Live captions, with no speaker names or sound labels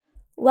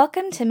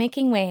Welcome to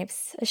Making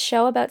Waves, a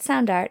show about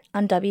sound art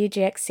on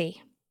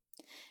WGXC.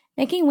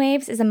 Making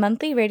Waves is a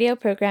monthly radio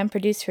program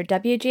produced for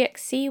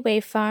WGXC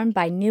Wavefarm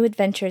by New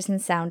Adventures in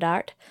Sound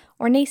Art,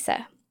 or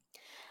NASA.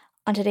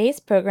 On today's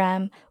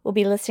program, we'll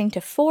be listening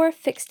to 4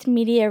 fixed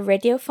media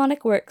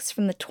radiophonic works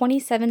from the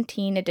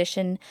 2017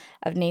 edition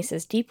of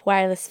NASA's Deep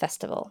Wireless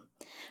Festival,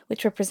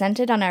 which were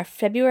presented on our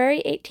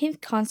February 18th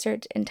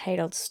concert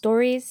entitled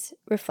Stories,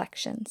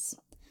 Reflections.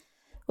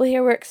 We'll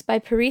hear works by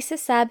Parisa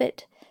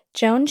Sabit,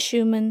 Joan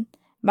Schumann,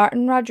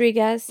 Martin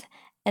Rodriguez,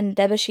 and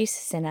Debashish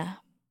Sinha.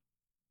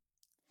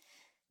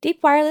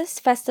 Deep Wireless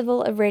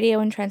Festival of Radio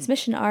and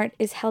Transmission Art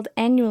is held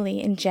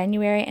annually in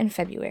January and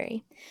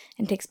February,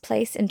 and takes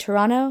place in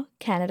Toronto,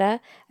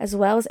 Canada, as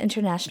well as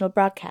international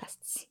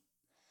broadcasts.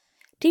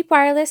 Deep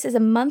Wireless is a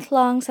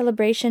month-long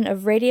celebration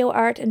of radio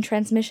art and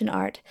transmission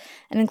art,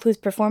 and includes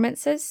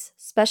performances,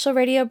 special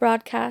radio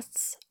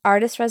broadcasts,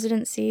 artist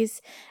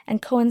residencies,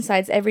 and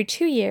coincides every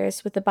 2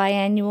 years with the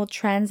biannual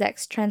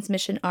TransX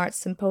Transmission Arts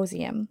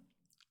Symposium.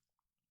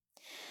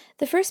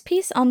 The first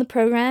piece on the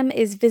program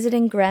is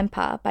Visiting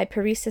Grandpa by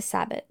Parisa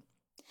Sabit.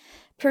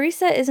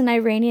 Parisa is an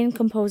Iranian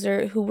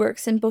composer who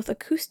works in both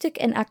acoustic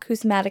and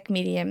acousmatic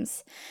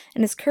mediums,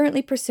 and is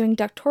currently pursuing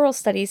doctoral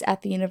studies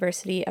at the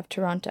University of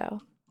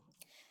Toronto.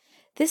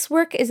 This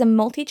work is a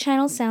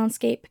multi-channel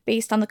soundscape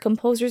based on the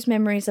composer's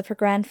memories of her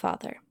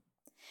grandfather.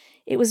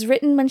 It was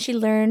written when she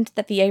learned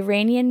that the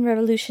Iranian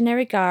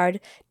Revolutionary Guard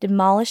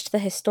demolished the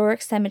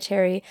historic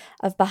cemetery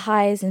of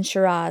Baha'is in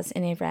Shiraz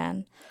in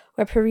Iran,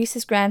 where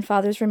Parisa's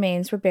grandfather's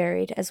remains were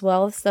buried, as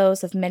well as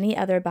those of many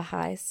other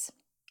Baha'is.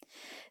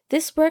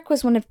 This work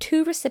was one of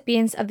 2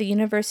 recipients of the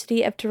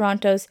University of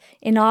Toronto's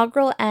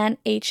inaugural Anne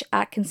H.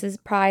 Atkinson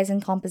Prize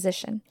in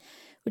Composition,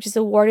 which is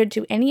awarded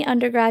to any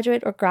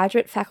undergraduate or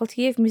graduate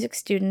faculty of music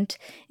student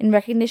in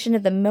recognition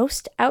of the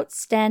most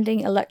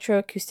outstanding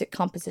electroacoustic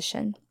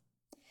composition.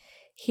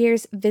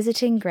 Here's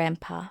Visiting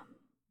Grandpa.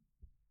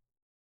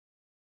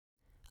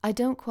 I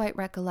don't quite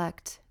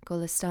recollect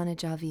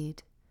Golestan-e-Javid,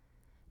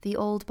 the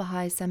old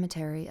Baha'i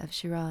cemetery of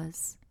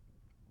Shiraz,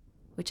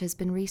 which has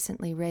been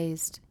recently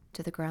razed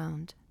to the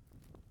ground.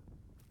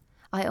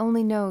 I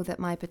only know that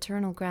my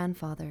paternal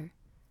grandfather,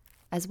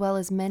 as well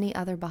as many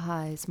other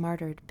Baha'is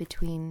martyred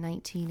between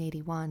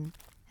 1981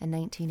 and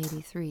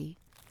 1983,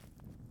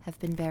 have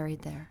been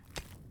buried there.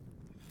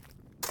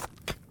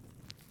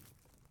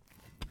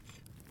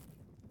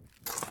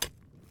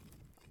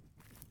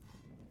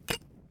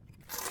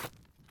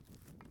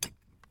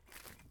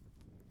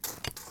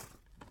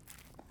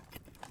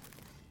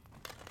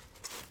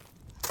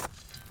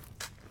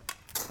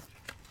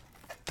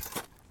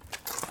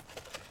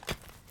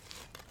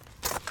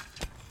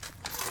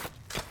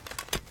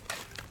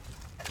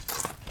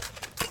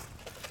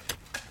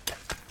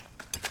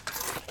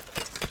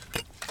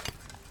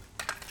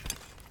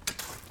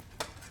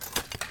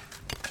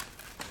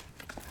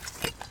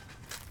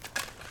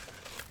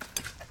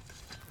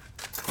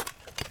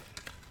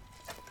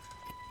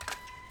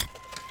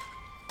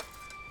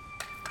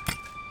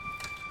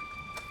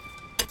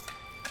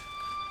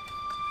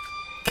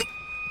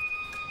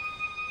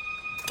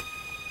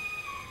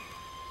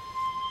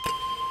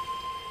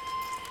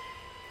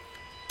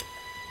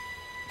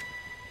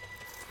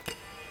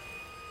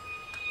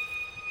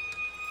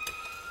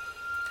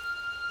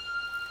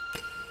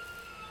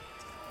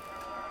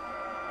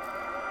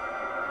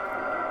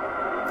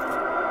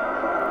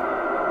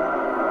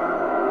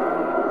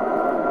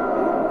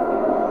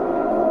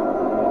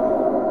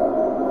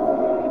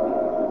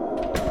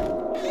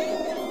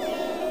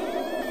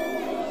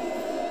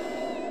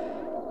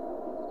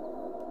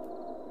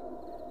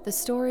 The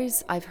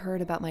stories I've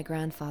heard about my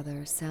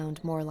grandfather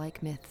sound more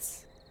like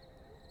myths.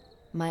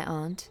 My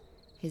aunt,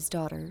 his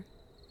daughter,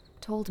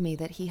 told me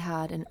that he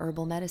had an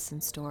herbal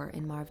medicine store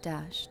in Marv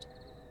Dasht,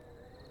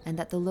 and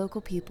that the local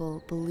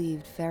people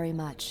believed very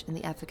much in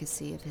the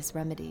efficacy of his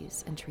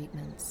remedies and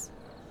treatments.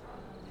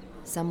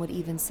 Some would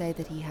even say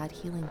that he had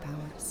healing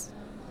powers.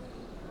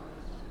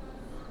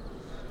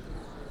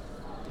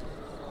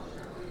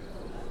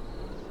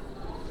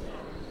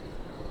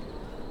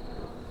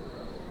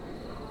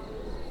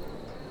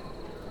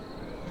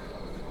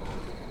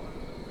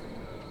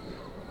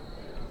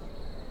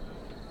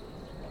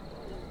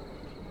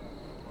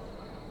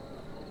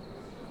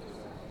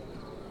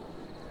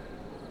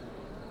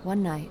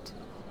 One night,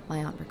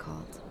 my aunt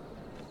recalled,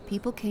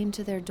 people came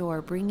to their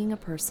door bringing a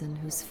person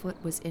whose foot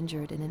was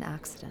injured in an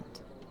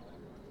accident.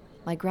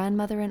 My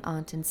grandmother and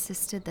aunt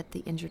insisted that the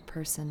injured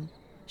person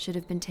should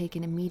have been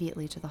taken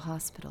immediately to the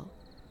hospital,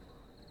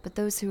 but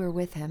those who were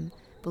with him,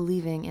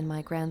 believing in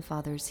my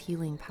grandfather's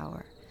healing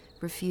power,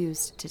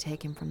 refused to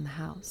take him from the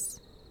house.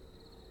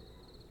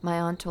 My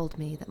aunt told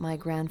me that my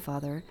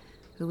grandfather,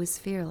 who was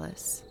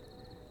fearless,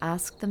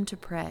 asked them to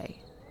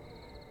pray.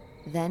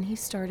 Then he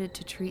started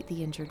to treat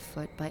the injured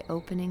foot by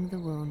opening the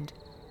wound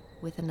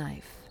with a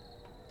knife.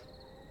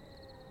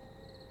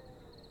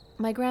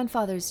 My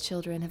grandfather's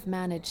children have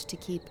managed to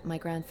keep my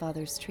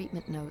grandfather's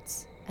treatment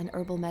notes and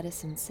herbal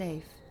medicine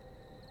safe,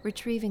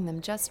 retrieving them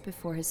just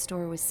before his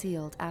store was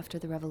sealed after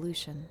the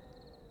revolution.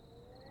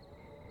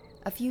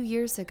 A few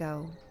years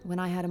ago, when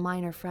I had a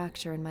minor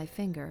fracture in my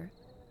finger,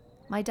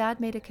 my dad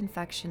made a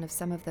confection of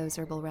some of those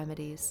herbal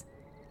remedies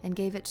and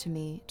gave it to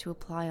me to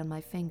apply on my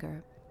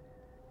finger,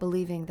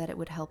 believing that it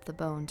would help the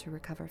bone to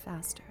recover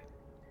faster.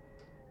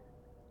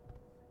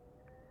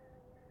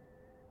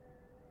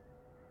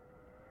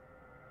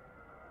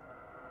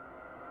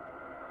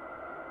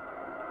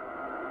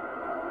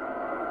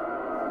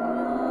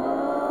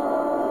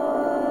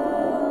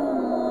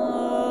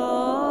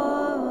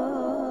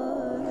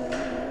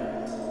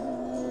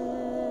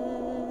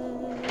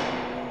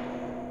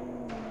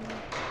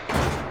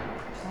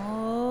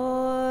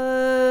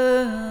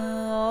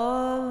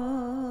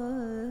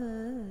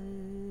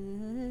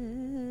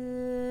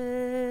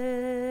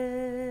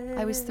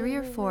 I was 3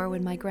 or 4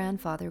 when my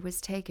grandfather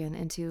was taken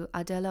into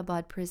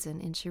Adelabad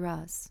prison in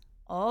Shiraz.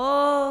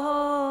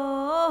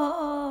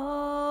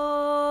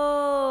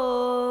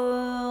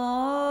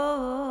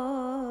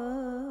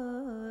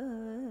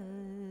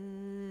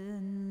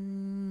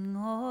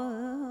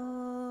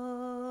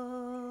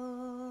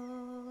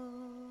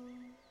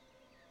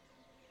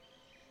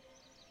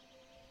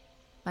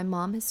 My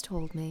mom has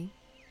told me,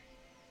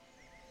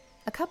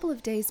 a couple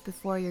of days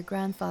before your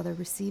grandfather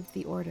received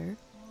the order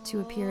to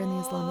appear in the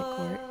Islamic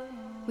court,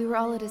 we were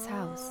all at his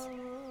house,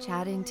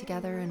 chatting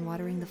together and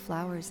watering the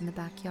flowers in the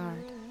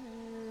backyard.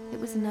 It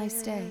was a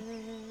nice day.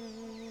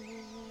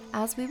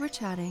 As we were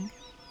chatting,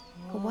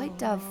 a white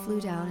dove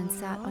flew down and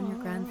sat on your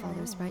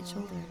grandfather's right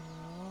shoulder.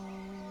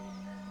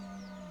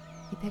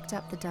 He picked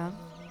up the dove,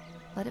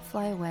 let it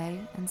fly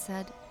away, and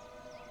said,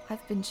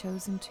 "I've been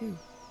chosen too."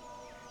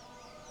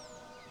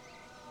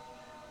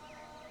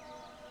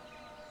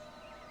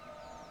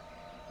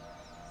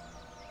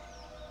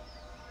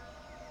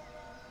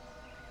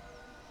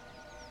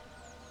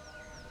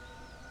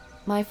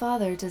 My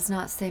father does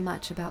not say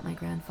much about my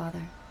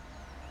grandfather,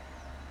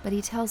 but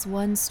he tells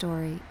one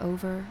story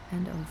over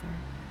and over.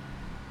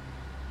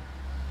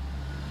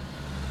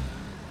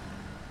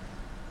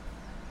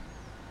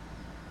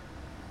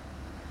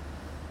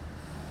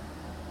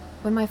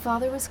 When my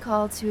father was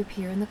called to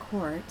appear in the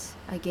court,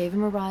 I gave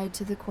him a ride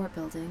to the court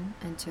building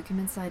and took him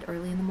inside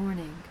early in the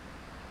morning.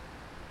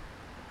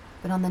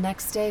 But on the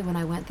next day, when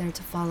I went there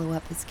to follow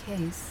up his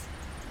case,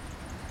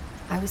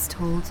 I was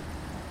told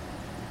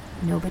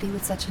nobody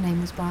with such a name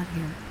was brought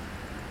here,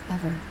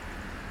 ever.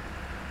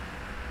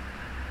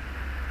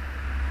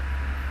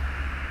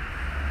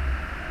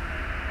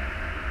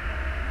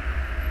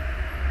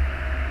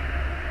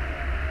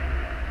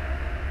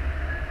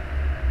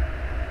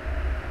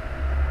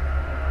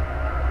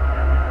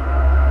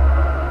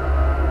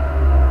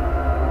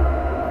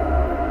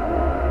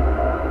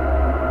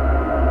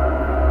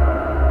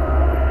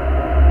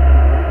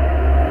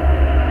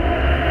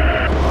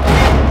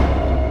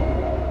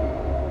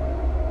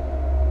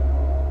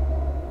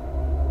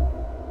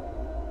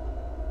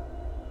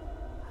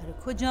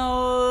 کجا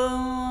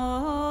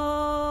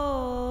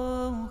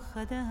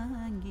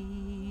خدنگی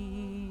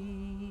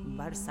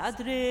بر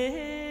صدر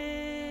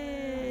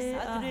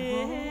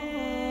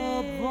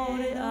احباب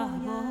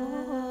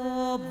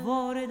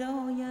وارد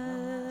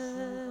آید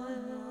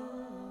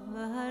و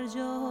هر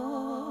جا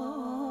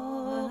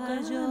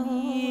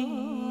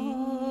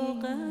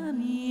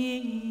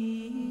غمی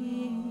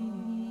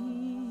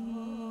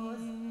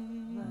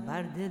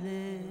بر دل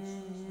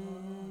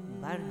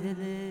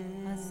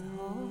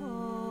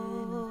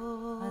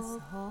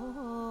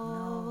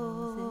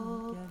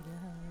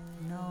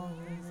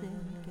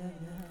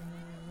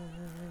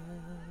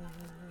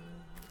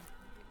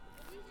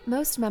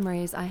Most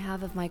memories I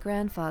have of my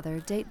grandfather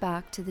date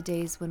back to the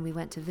days when we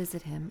went to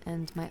visit him,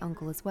 and my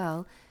uncle as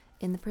well,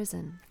 in the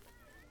prison.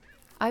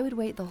 I would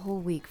wait the whole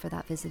week for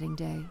that visiting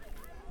day.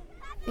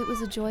 It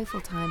was a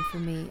joyful time for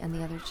me and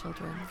the other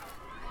children.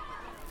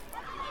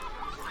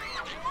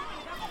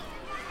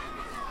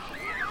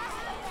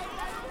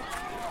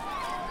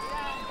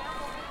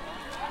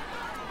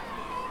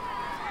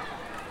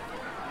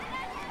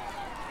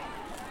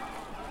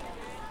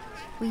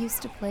 We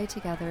used to play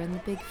together in the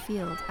big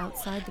field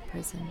outside the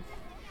prison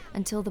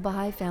until the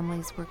Baha'i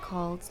families were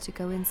called to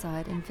go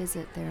inside and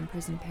visit their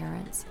imprisoned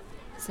parents,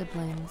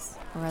 siblings,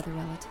 or other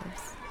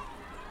relatives.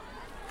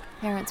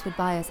 Parents would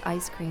buy us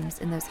ice creams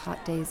in those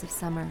hot days of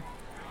summer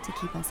to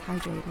keep us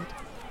hydrated.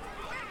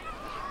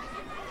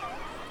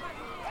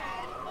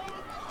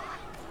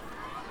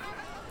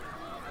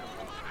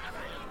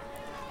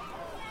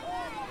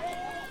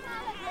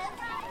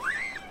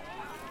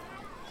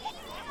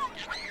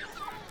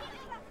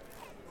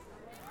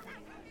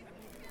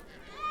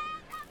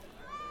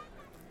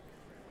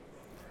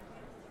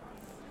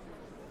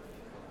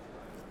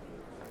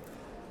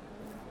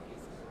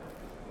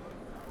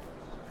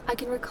 I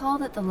can recall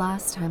that the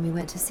last time we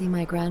went to see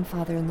my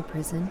grandfather in the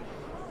prison,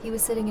 he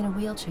was sitting in a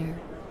wheelchair.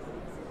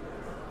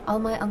 All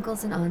my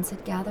uncles and aunts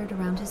had gathered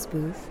around his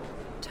booth,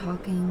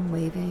 talking,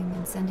 waving,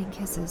 and sending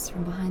kisses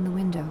from behind the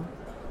window.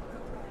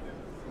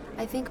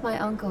 I think my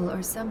uncle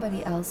or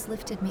somebody else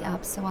lifted me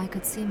up so I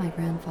could see my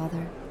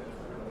grandfather.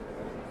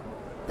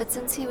 But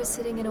since he was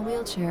sitting in a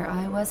wheelchair,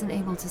 I wasn't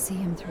able to see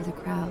him through the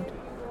crowd.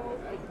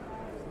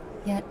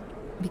 Yet,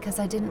 Because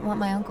I didn't want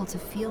my uncle to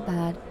feel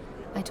bad,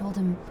 I told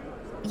him,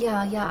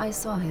 yeah, I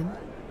saw him.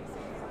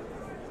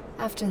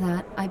 After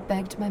that, I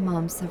begged my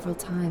mom several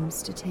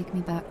times to take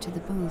me back to the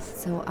booth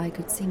so I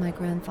could see my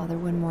grandfather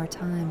one more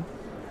time.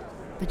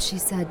 But she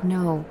said,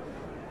 no,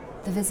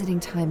 the visiting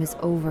time is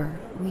over.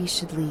 We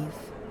should leave.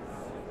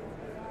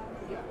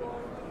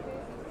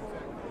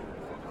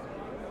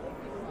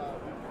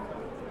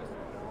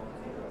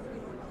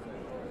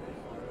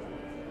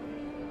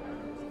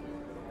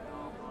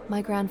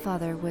 My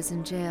grandfather was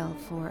in jail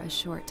for a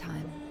short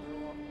time.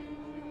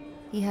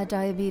 He had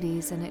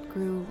diabetes and it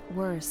grew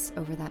worse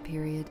over that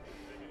period,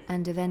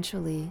 and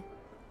eventually,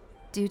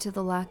 due to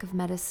the lack of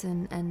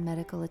medicine and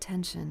medical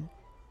attention,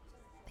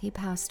 he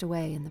passed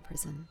away in the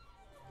prison.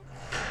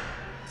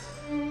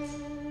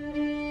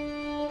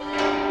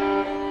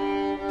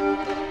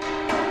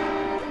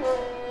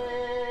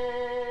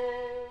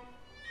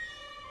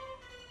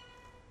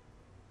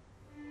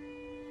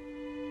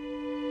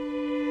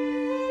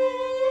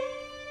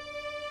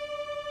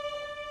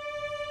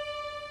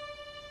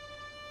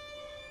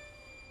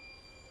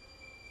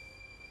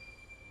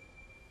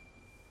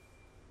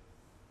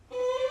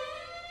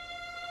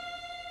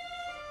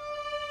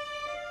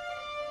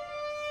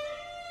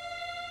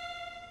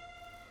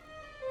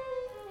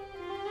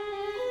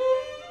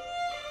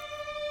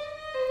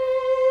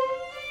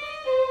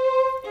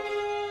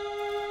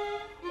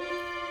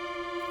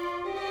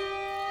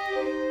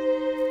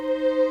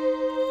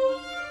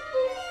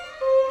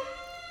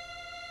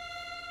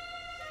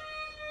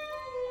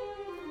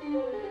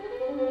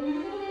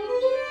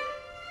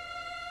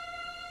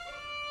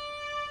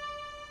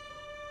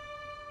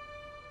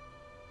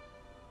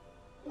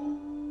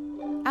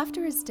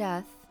 After his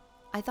death,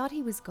 I thought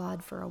he was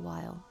God for a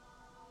while.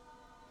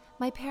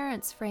 My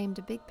parents framed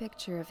a big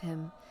picture of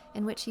him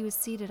in which he was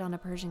seated on a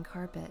Persian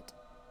carpet,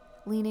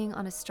 leaning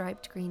on a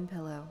striped green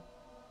pillow.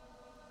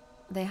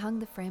 They hung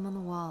the frame on the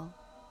wall.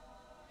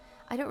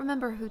 I don't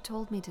remember who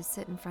told me to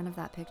sit in front of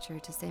that picture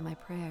to say my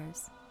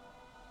prayers.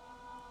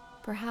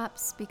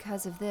 Perhaps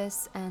because of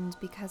this, and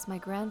because my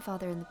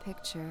grandfather in the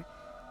picture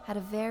had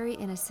a very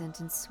innocent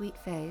and sweet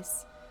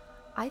face,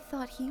 I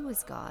thought he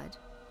was God.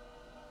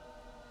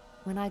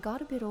 When I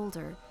got a bit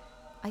older,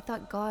 I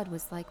thought God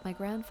was like my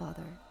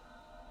grandfather,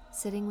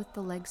 sitting with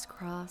the legs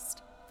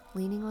crossed,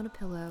 leaning on a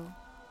pillow,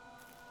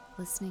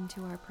 listening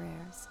to our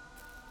prayers.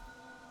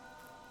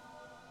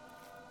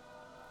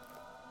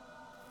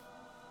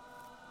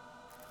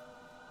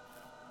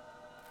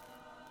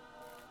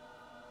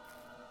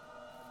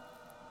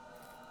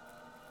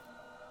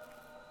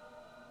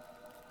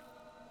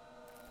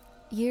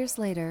 Years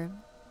later,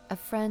 a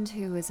friend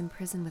who was in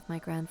prison with my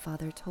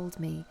grandfather told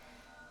me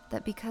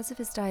that because of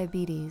his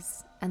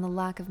diabetes and the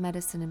lack of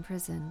medicine in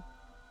prison,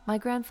 my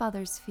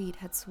grandfather's feet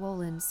had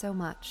swollen so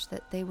much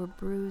that they were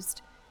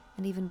bruised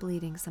and even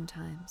bleeding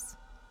sometimes.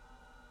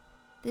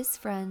 This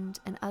friend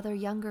and other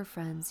younger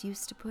friends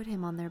used to put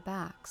him on their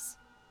backs,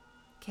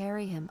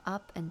 carry him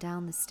up and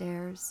down the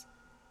stairs,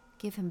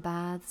 give him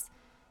baths,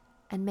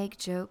 and make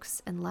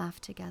jokes and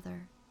laugh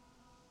together.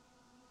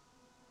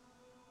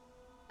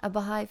 A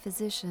Baha'i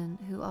physician,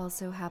 who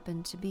also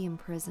happened to be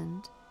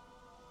imprisoned,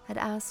 had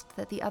asked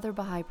that the other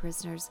Baha'i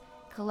prisoners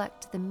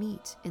collect the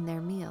meat in their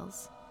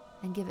meals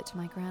and give it to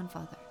my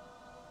grandfather,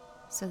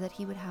 so that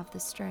he would have the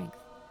strength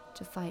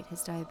to fight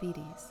his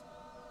diabetes.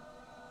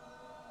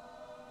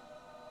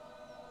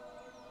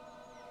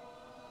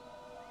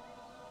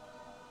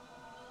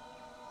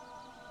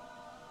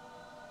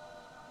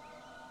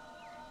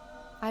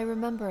 I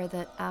remember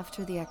that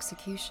after the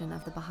execution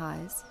of the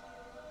Baha'is,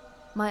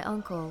 my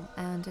uncle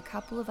and a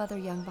couple of other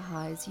young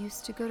Baha'is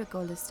used to go to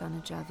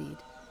Golestan-e-Javid,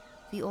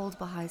 the old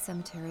Baha'i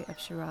cemetery of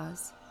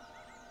Shiraz,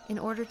 in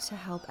order to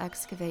help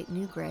excavate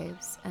new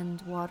graves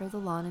and water the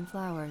lawn and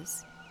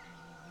flowers.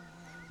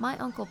 My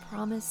uncle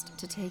promised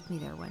to take me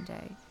there one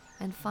day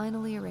and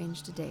finally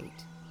arranged a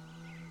date.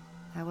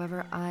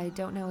 However, I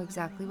don't know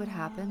exactly what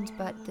happened,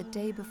 but the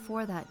day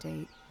before that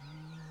date,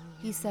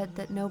 he said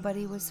that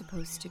nobody was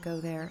supposed to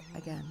go there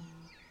again.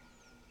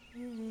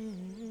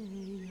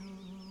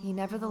 He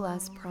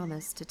nevertheless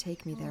promised to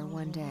take me there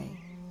one day.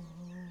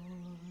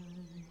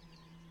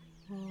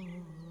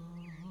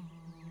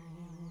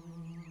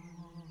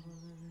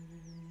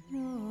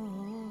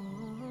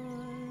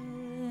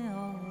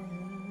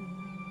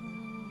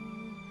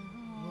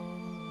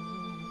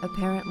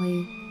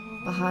 Apparently,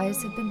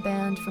 Baha'is have been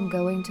banned from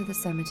going to the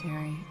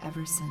cemetery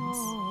ever since.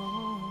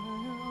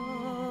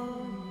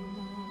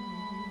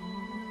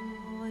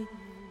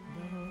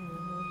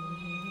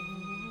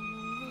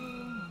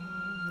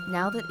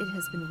 Now that it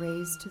has been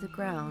razed to the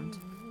ground,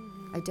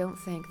 I don't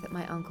think that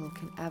my uncle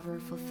can ever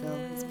fulfill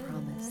his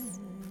promise.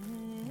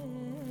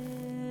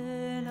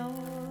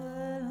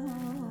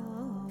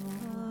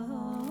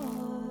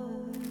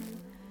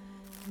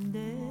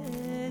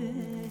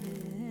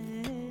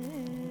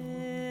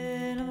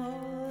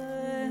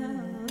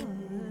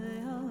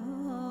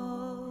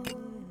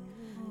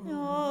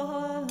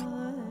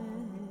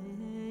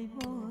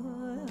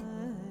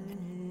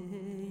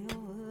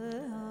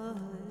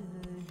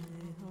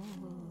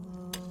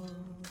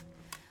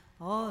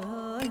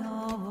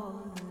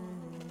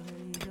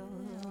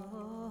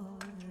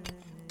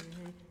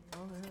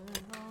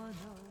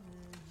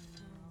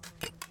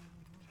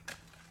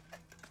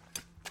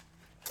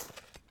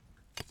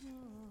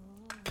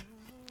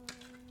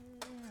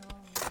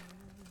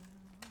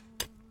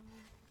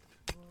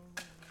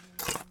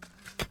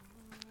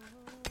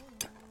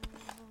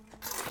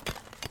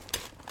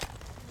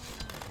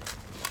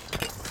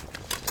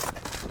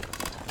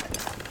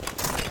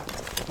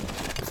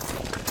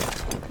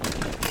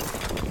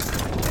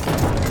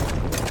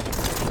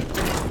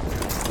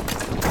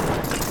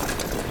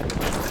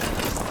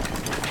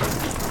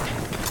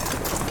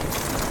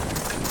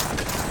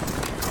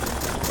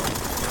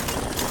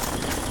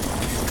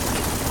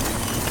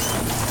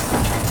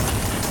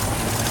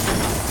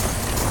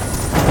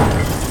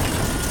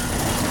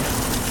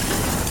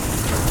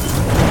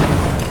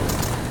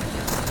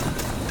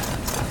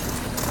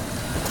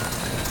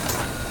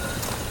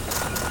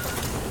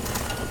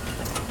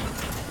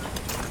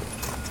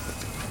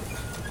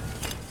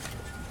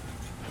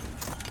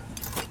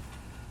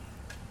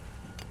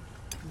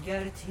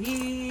 گر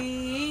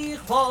تیغ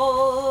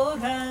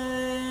خورد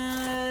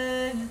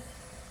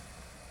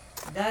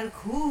در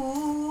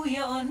کوی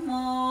آن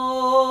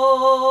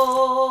ماه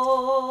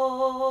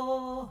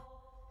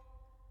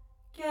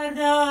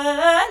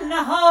گردن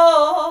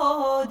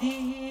نهادیم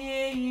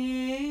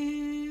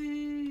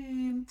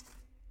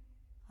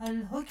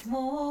الحکم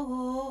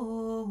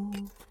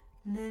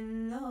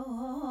لله.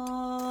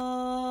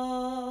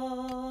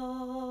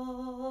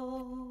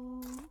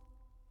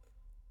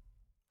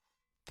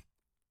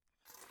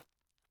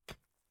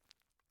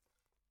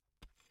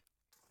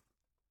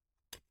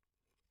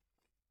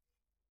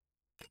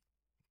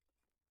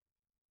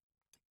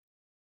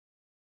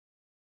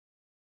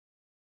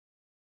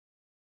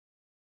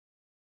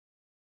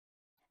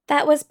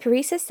 That was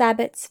Parisa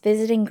Sabbath's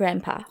Visiting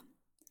Grandpa.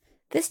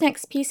 This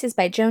next piece is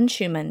by Joan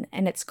Schumann,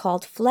 and it's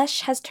called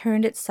Flesh Has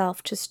Turned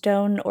Itself to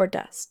Stone or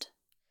Dust.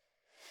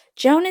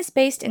 Joan is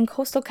based in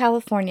coastal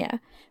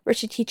California, where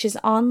she teaches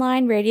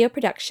online radio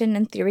production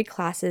and theory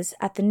classes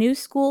at the New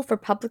School for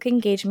Public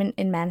Engagement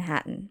in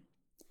Manhattan.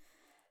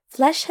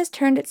 Flesh Has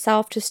Turned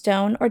Itself to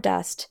Stone or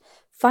Dust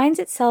finds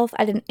itself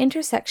at an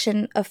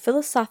intersection of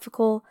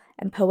philosophical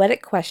and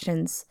poetic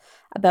questions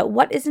about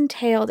what is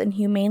entailed in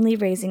humanely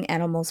raising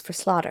animals for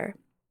slaughter.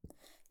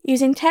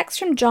 Using text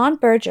from John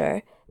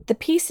Berger, the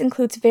piece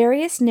includes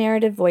various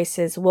narrative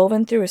voices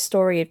woven through a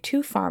story of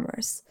two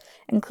farmers,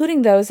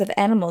 including those of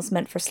animals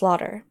meant for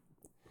slaughter.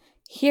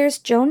 Here's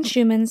Joan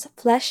Schumann's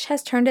Flesh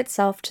Has Turned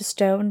Itself to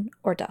Stone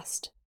or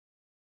Dust.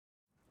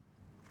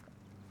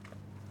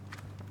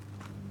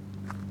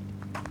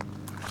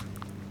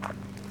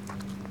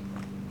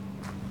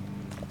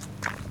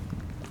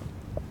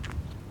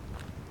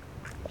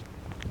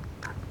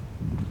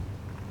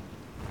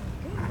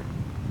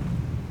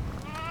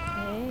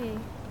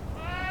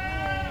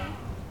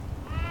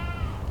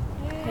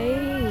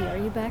 Hey, are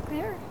you back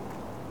there?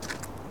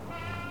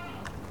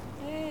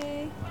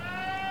 Hey.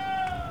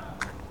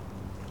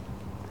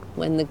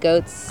 When the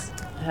goats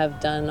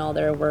have done all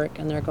their work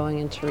and they're going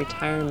into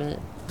retirement,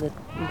 that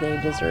they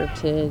deserve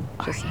to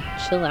just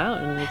chill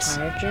out and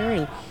retire here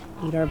and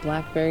eat our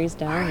blackberries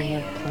down. We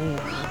have plenty of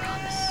them.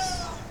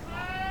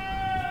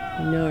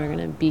 We know we're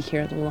gonna be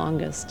here the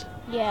longest.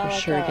 Yeah, for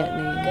like sure get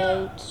named.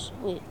 Goats.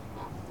 We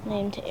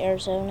named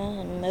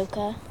Arizona and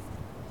Mocha.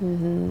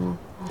 Mm-hmm.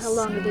 How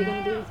long are they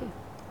going to be with you?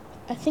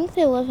 I think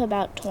they live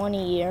about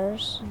 20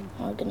 years.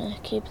 We're gonna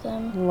keep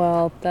them.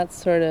 Well, that's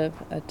sort of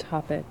a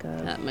topic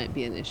that might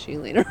be an issue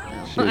later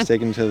on. She was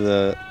taken to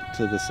the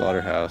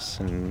slaughterhouse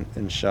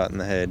and shot in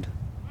the head.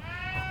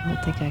 I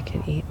don't think I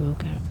could eat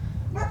Mocha.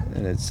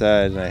 And it's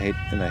sad, and I hate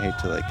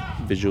to like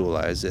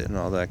visualize it and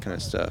all that kind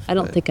of stuff. I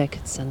don't think I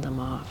could send them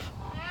off.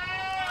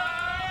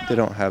 They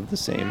don't have the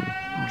same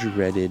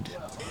dreaded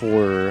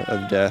horror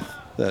of death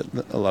that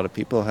a lot of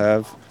people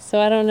have. So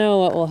I don't know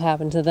what will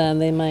happen to them.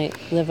 They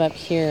might live up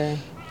here,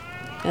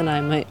 and I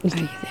might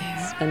spend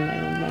my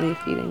own money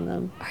feeding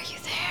them. Are you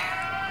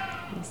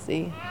there? We'll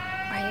see.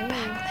 Are you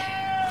back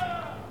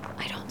there?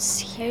 I don't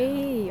see you.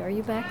 Hey, are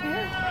you back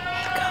there?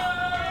 Hey,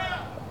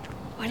 goat.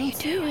 What are you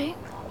doing?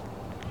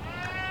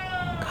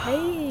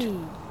 Hey,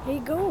 hey,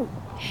 goat.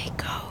 Hey,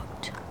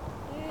 goat.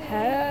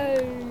 Hey.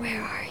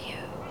 Where are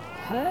you?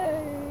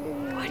 Hey.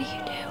 What are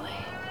you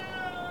doing?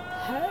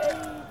 Hey,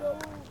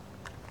 goat.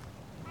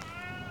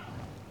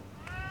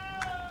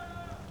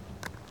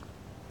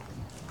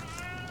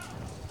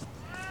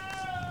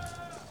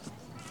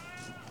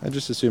 I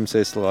just assume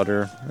say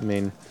slaughter. I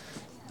mean,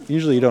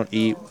 usually you don't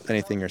eat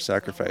anything you're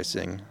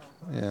sacrificing.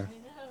 Yeah.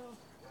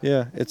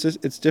 Yeah,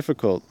 it's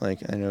difficult. Like,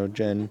 I know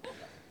Jen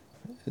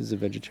is a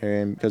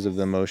vegetarian because of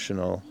the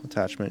emotional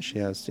attachment she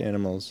has to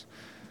animals.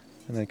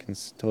 And I can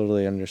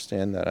totally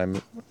understand that.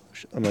 I'm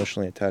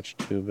emotionally attached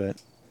to, but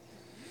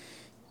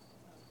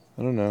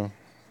I don't know.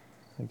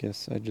 I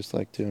guess I just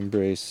like to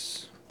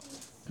embrace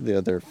the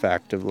other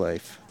fact of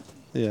life.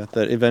 Yeah,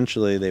 that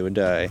eventually they would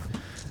die.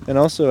 And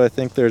also I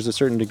think there's a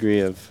certain degree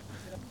of,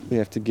 we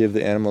have to give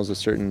the animals a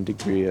certain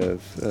degree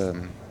of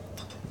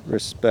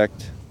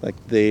respect. Like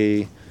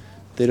they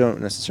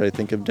don't necessarily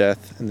think of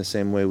death in the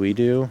same way we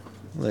do.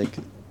 Like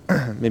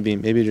maybe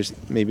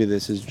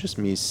this is just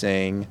me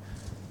saying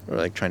or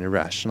like trying to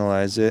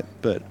rationalize it,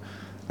 but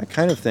I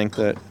kind of think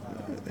that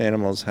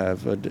animals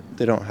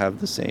they don't have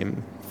the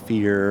same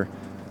fear.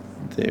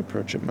 They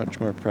approach it much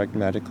more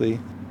pragmatically.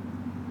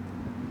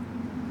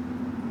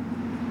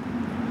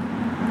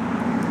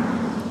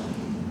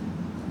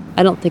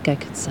 I don't think I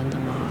could send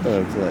them off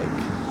Of like,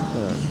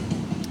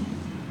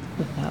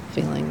 without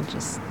feeling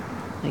just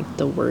like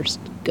the worst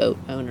goat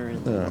owner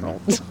in the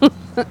world.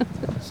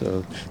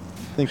 so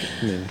I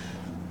mean,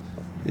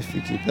 if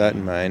you keep that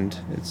in mind,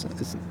 it's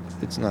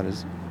not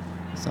as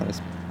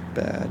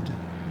bad.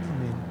 I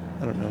mean,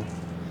 I don't know.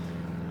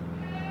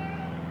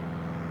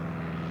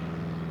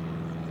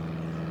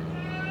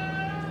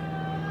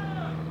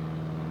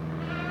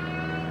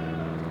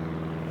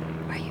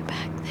 Are you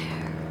back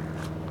there?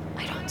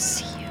 I don't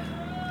see you.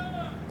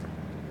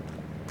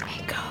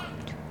 Hey,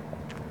 goat.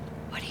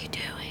 What are you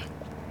doing?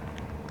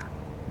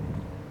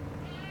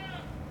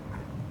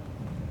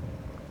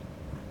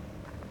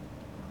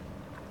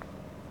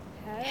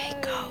 Hey,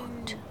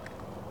 goat.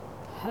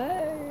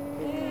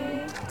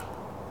 Hey.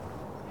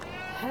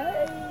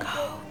 Hey.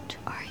 Goat.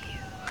 Are you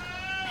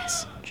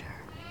messenger?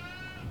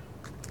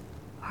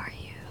 Are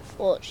you?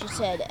 Well, she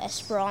said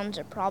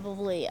Esperanza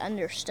probably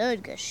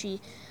understood because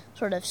she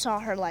sort of saw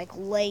her like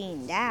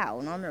laying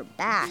down on her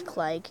back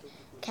like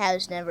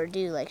cows never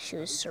do, like she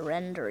was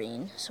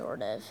surrendering,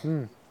 sort of.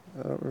 I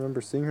don't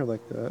remember seeing her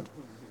like that.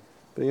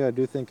 But yeah, I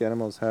do think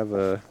animals have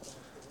a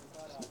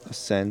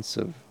sense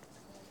of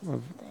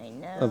They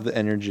know. of the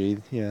energy,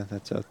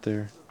 that's out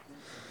there.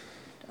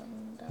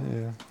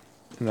 Yeah.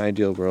 In an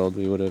ideal world,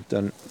 we would have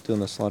done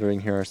the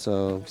slaughtering here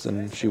ourselves,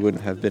 and she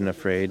wouldn't have been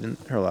afraid in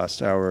her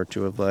last hour or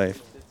two of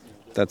life.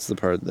 That's the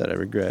part that I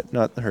regret.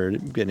 Not her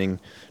getting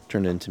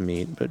turned into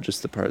meat, but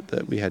just the part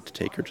that we had to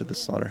take her to the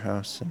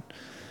slaughterhouse and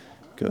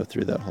go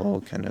through that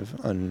whole kind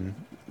of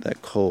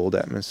that cold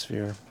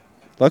atmosphere.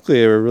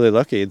 Luckily, we were really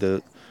lucky.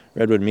 The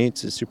Redwood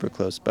Meats is super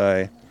close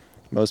by.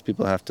 Most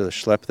people have to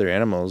schlep their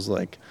animals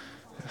like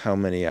how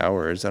many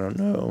hours? I don't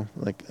know.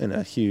 Like in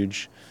a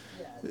huge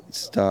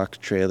stock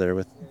trailer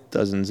with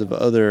dozens of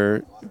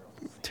other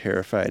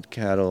terrified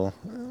cattle,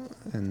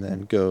 and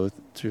then go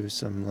through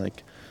some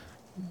like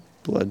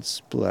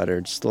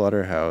blood-splattered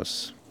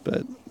slaughterhouse.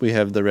 But we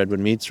have the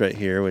Redwood Meats right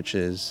here, which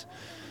is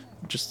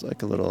just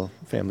like a little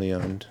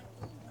family-owned.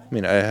 I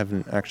mean, I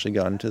haven't actually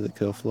gone to the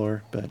kill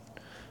floor, but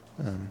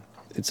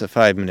it's a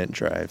 5-minute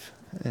drive,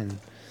 and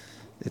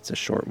it's a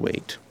short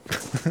wait.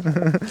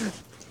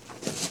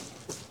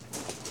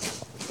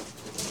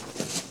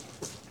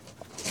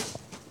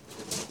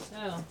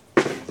 Oh.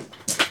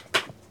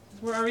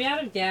 Are we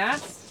out of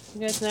gas?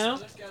 You guys know?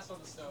 There's gas on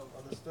the stove.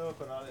 On the stove,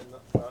 but not in the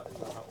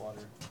hot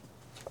water.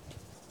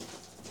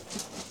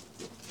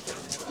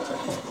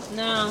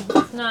 No,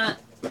 it's not.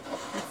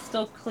 It's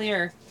still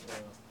clear.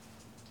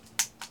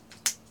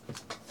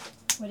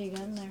 What do you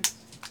got in there?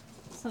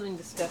 Something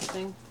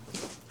disgusting.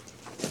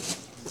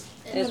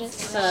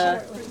 It's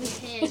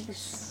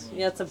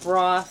Yeah, it's a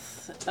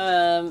broth.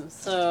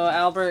 So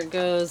Albert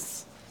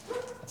goes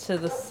to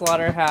the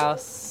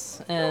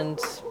slaughterhouse and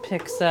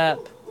picks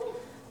up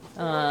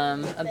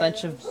a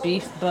bunch of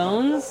beef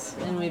bones,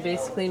 and we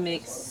basically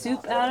make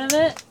soup out of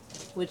it,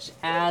 which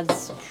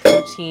adds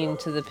protein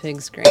to the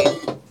pig's grain.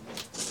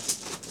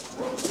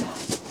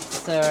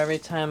 So every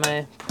time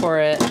I pour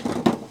it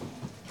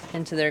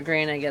into their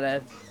grain, I get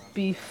a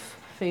beef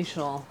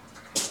facial.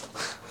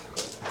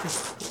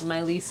 It's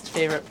my least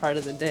favorite part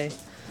of the day.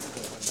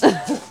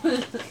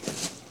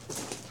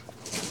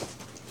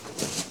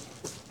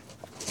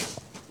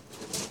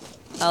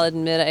 I'll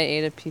admit I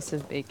ate a piece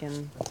of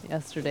bacon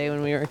yesterday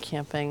when we were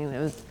camping, and it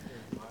was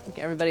like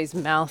everybody's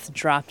mouth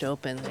dropped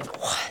open.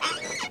 Like,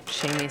 what?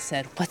 Jamie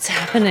said, "What's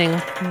happening?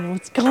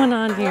 What's going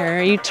on here?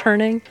 Are you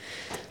turning?"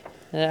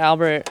 And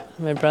Albert,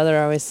 my brother,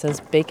 always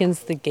says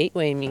bacon's the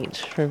gateway meat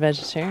for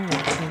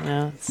vegetarians. You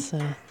know, it's.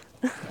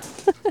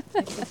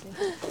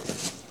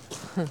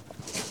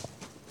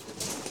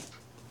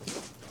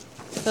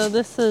 So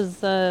this is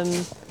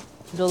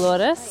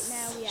Dolores.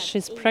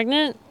 She's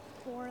pregnant.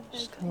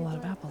 She's got a lot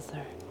of apples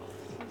there.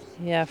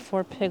 Yeah,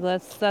 4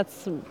 piglets.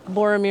 That's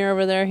Boromir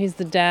over there. He's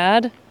the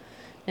dad.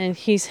 And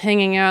he's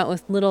hanging out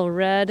with Little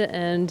Red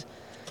and...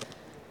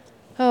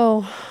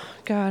 Oh,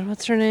 God,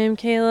 what's her name,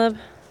 Caleb?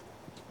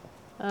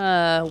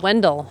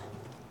 Wendell.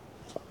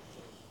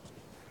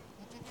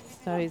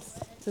 So this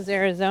is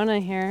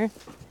Arizona here.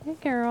 Hey,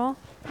 girl.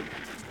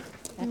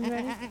 You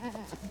ready?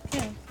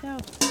 Okay, go.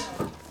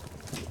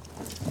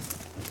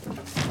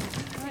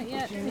 Not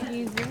yet.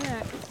 He's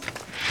relaxed.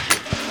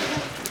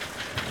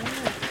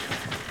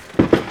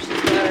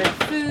 She's got her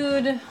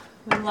food.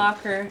 We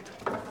lock her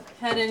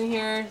head in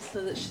here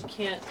so that she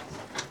can't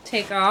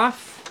take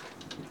off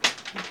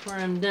before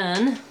I'm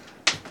done.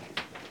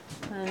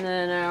 And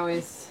then I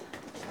always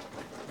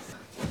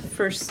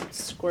first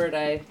squirt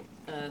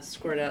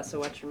squirt out. So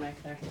watch your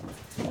mic there.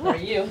 How are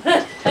you?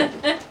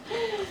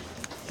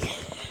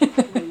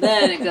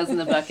 Then it goes in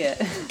the bucket.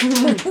 There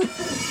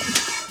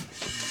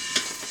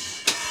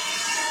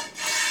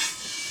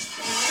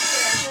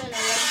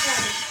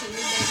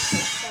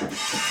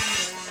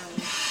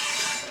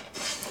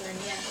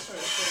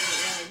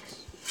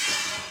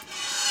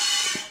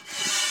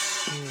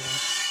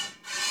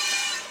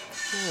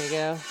you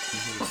go.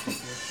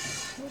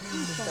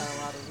 Got a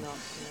lot of milk.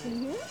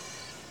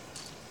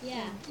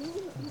 Yeah.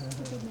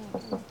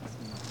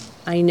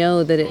 I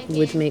know that it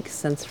would make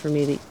sense for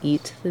me to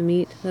eat the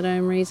meat that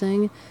I'm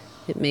raising.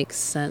 It makes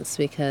sense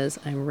because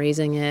I'm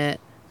raising it.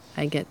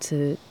 I get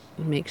to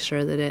make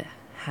sure that it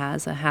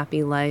has a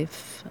happy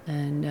life,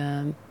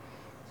 and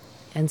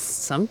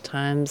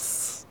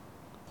sometimes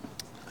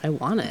I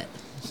want it.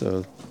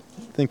 So,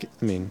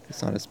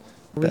 it's not as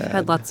bad. We've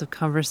had lots of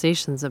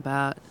conversations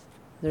about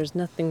there's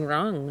nothing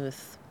wrong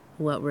with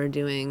what we're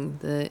doing,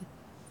 that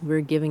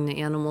we're giving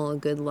the animal a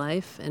good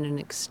life, and in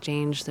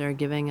exchange they're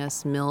giving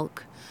us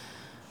milk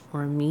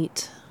or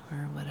meat or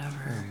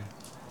whatever.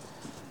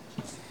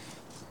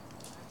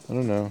 I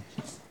don't know.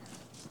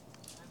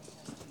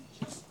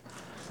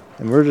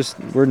 And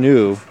we're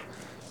new,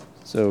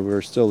 so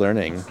we're still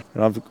learning.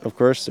 And of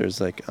course there's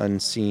like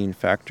unseen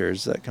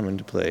factors that come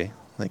into play,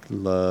 like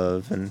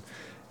love and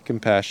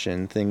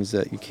compassion, things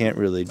that you can't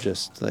really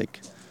just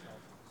like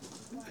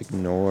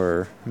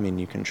ignore. I mean,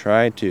 you can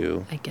try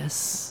to. I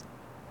guess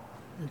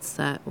it's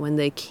that when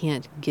they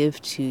can't give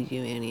to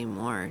you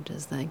anymore,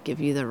 does that give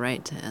you the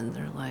right to end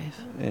their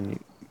life?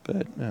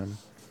 But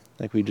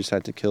we just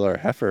had to kill our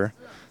heifer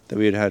that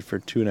we had had for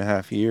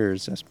 2.5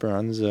 years,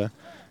 Esperanza.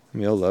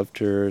 We all loved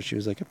her. She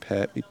was like a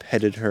pet. We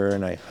petted her,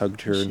 and I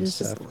hugged her and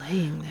stuff. She was just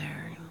laying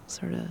there,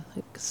 sort of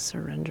like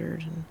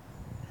surrendered, and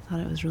I thought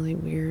it was really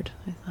weird.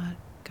 I thought,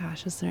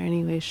 gosh, is there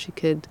any way she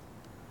could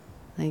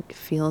like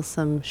feel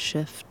some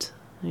shift,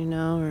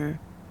 or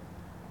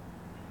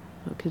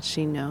what could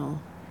she know?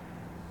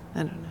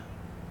 I don't know.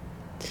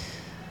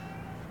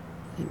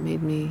 It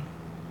made me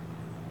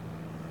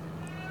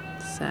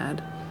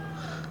sad.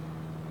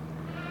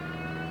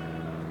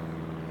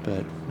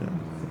 But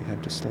we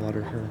had to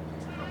slaughter her.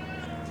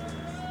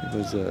 It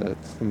was an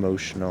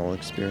emotional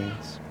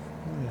experience.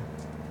 Yeah.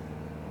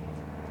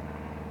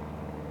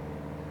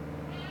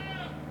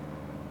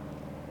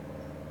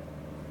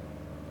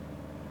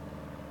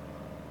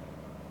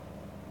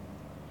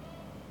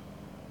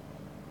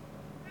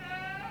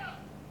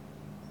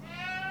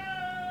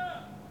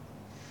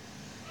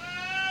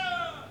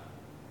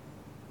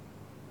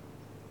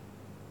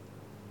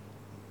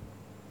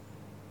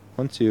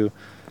 Once you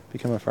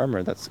become a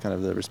farmer, that's kind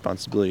of the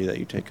responsibility that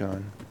you take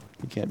on.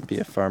 You can't be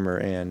a farmer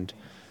and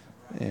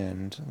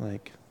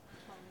like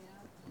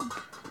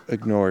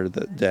ignore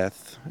that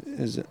death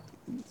is a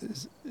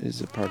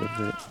part of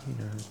it.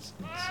 It's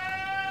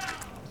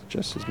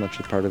just as much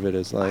a part of it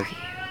as life. Are you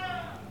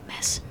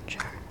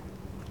messenger?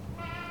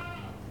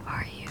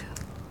 Are you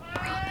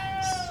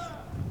promise?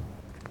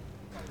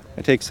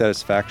 I take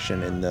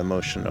satisfaction in the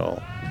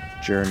emotional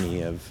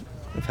journey of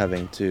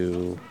having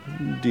to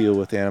deal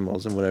with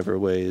animals in whatever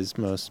way is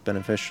most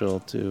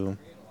beneficial to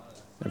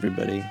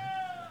everybody.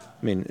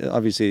 I mean,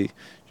 obviously,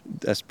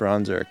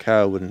 Esperanza or a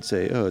cow wouldn't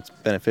say, oh, it's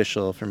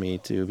beneficial for me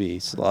to be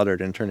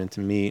slaughtered and turned into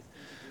meat.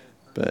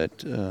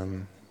 But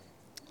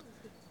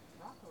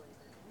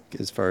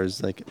as far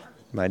as like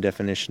my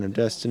definition of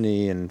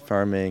destiny and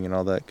farming and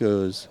all that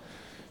goes,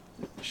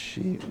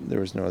 there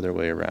was no other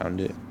way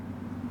around it.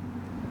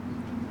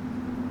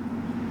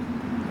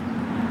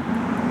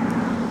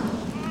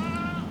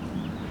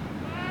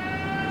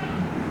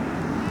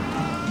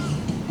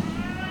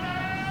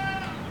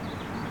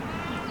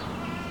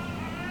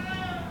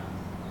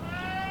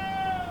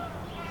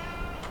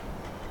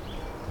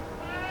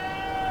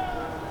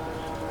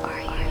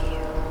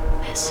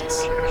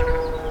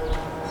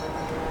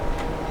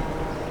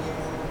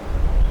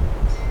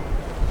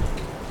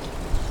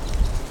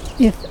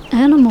 If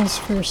animals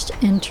first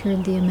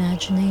entered the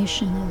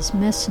imagination as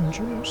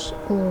messengers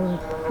or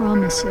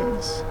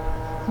promises,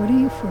 what are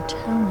you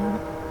foretelling?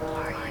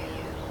 Are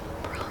you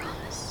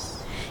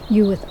promise?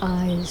 You with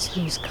eyes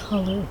whose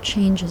color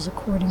changes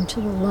according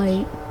to the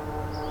light.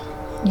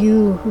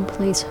 You who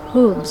place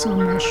hooves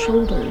on my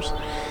shoulders,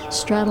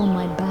 straddle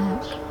my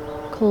back,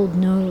 cold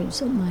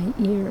nose at my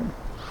ear,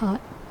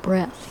 hot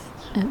breath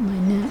at my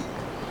neck.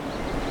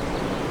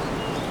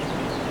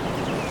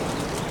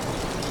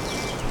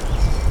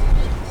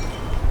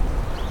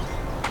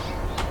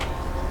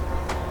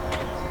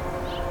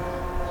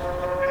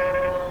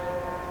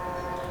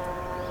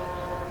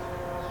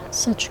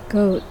 Such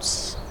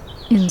goats,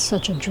 in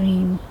such a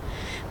dream,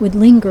 would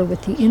linger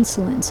with the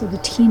insolence of a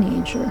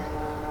teenager.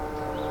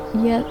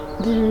 Yet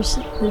there's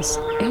this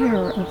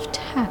air of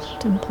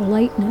tact and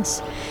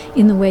politeness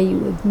in the way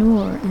you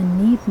ignore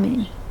and need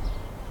me.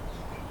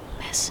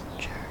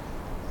 Messenger.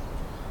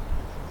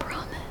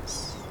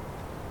 Promise.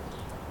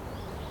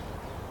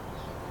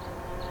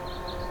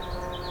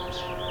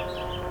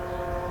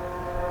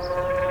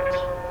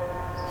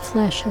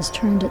 Flesh has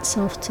turned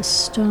itself to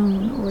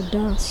stone or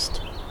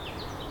dust.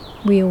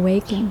 We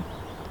awaken.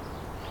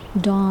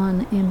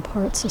 Dawn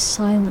imparts a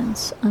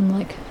silence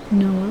unlike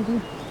no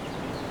other.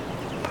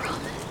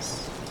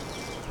 Promise.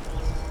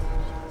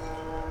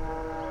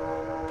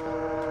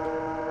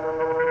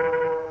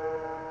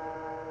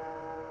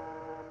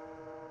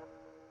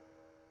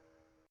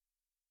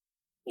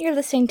 You're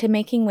listening to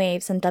Making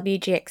Waves on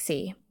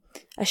WGXC,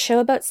 a show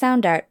about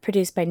sound art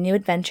produced by New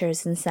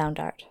Adventures in Sound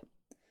Art.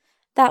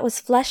 That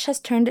was Flesh Has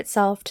Turned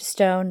Itself to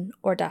Stone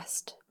or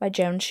Dust by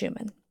Joan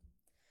Schumann.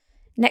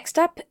 Next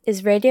up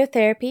is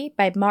Radiotherapy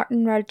by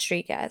Martin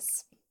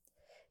Rodriguez.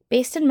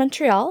 Based in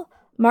Montreal,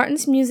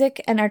 Martin's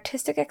music and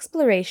artistic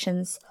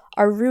explorations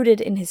are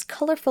rooted in his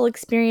colorful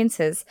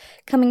experiences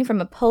coming from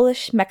a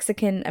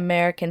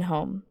Polish-Mexican-American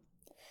home.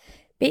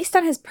 Based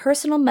on his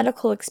personal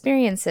medical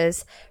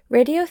experiences,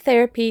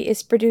 radiotherapy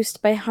is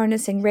produced by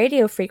harnessing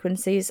radio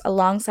frequencies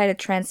alongside a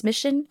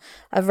transmission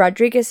of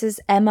Rodriguez's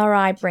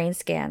MRI brain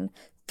scan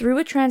through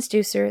a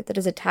transducer that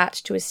is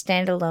attached to a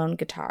standalone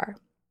guitar.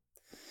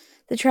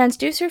 The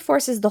transducer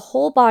forces the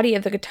whole body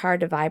of the guitar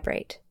to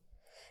vibrate.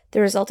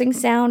 The resulting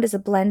sound is a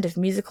blend of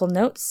musical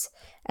notes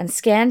and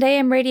scanned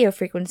AM radio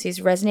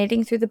frequencies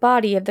resonating through the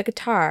body of the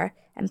guitar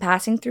and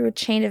passing through a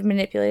chain of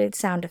manipulated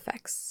sound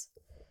effects.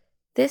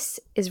 This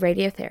is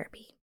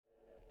radiotherapy.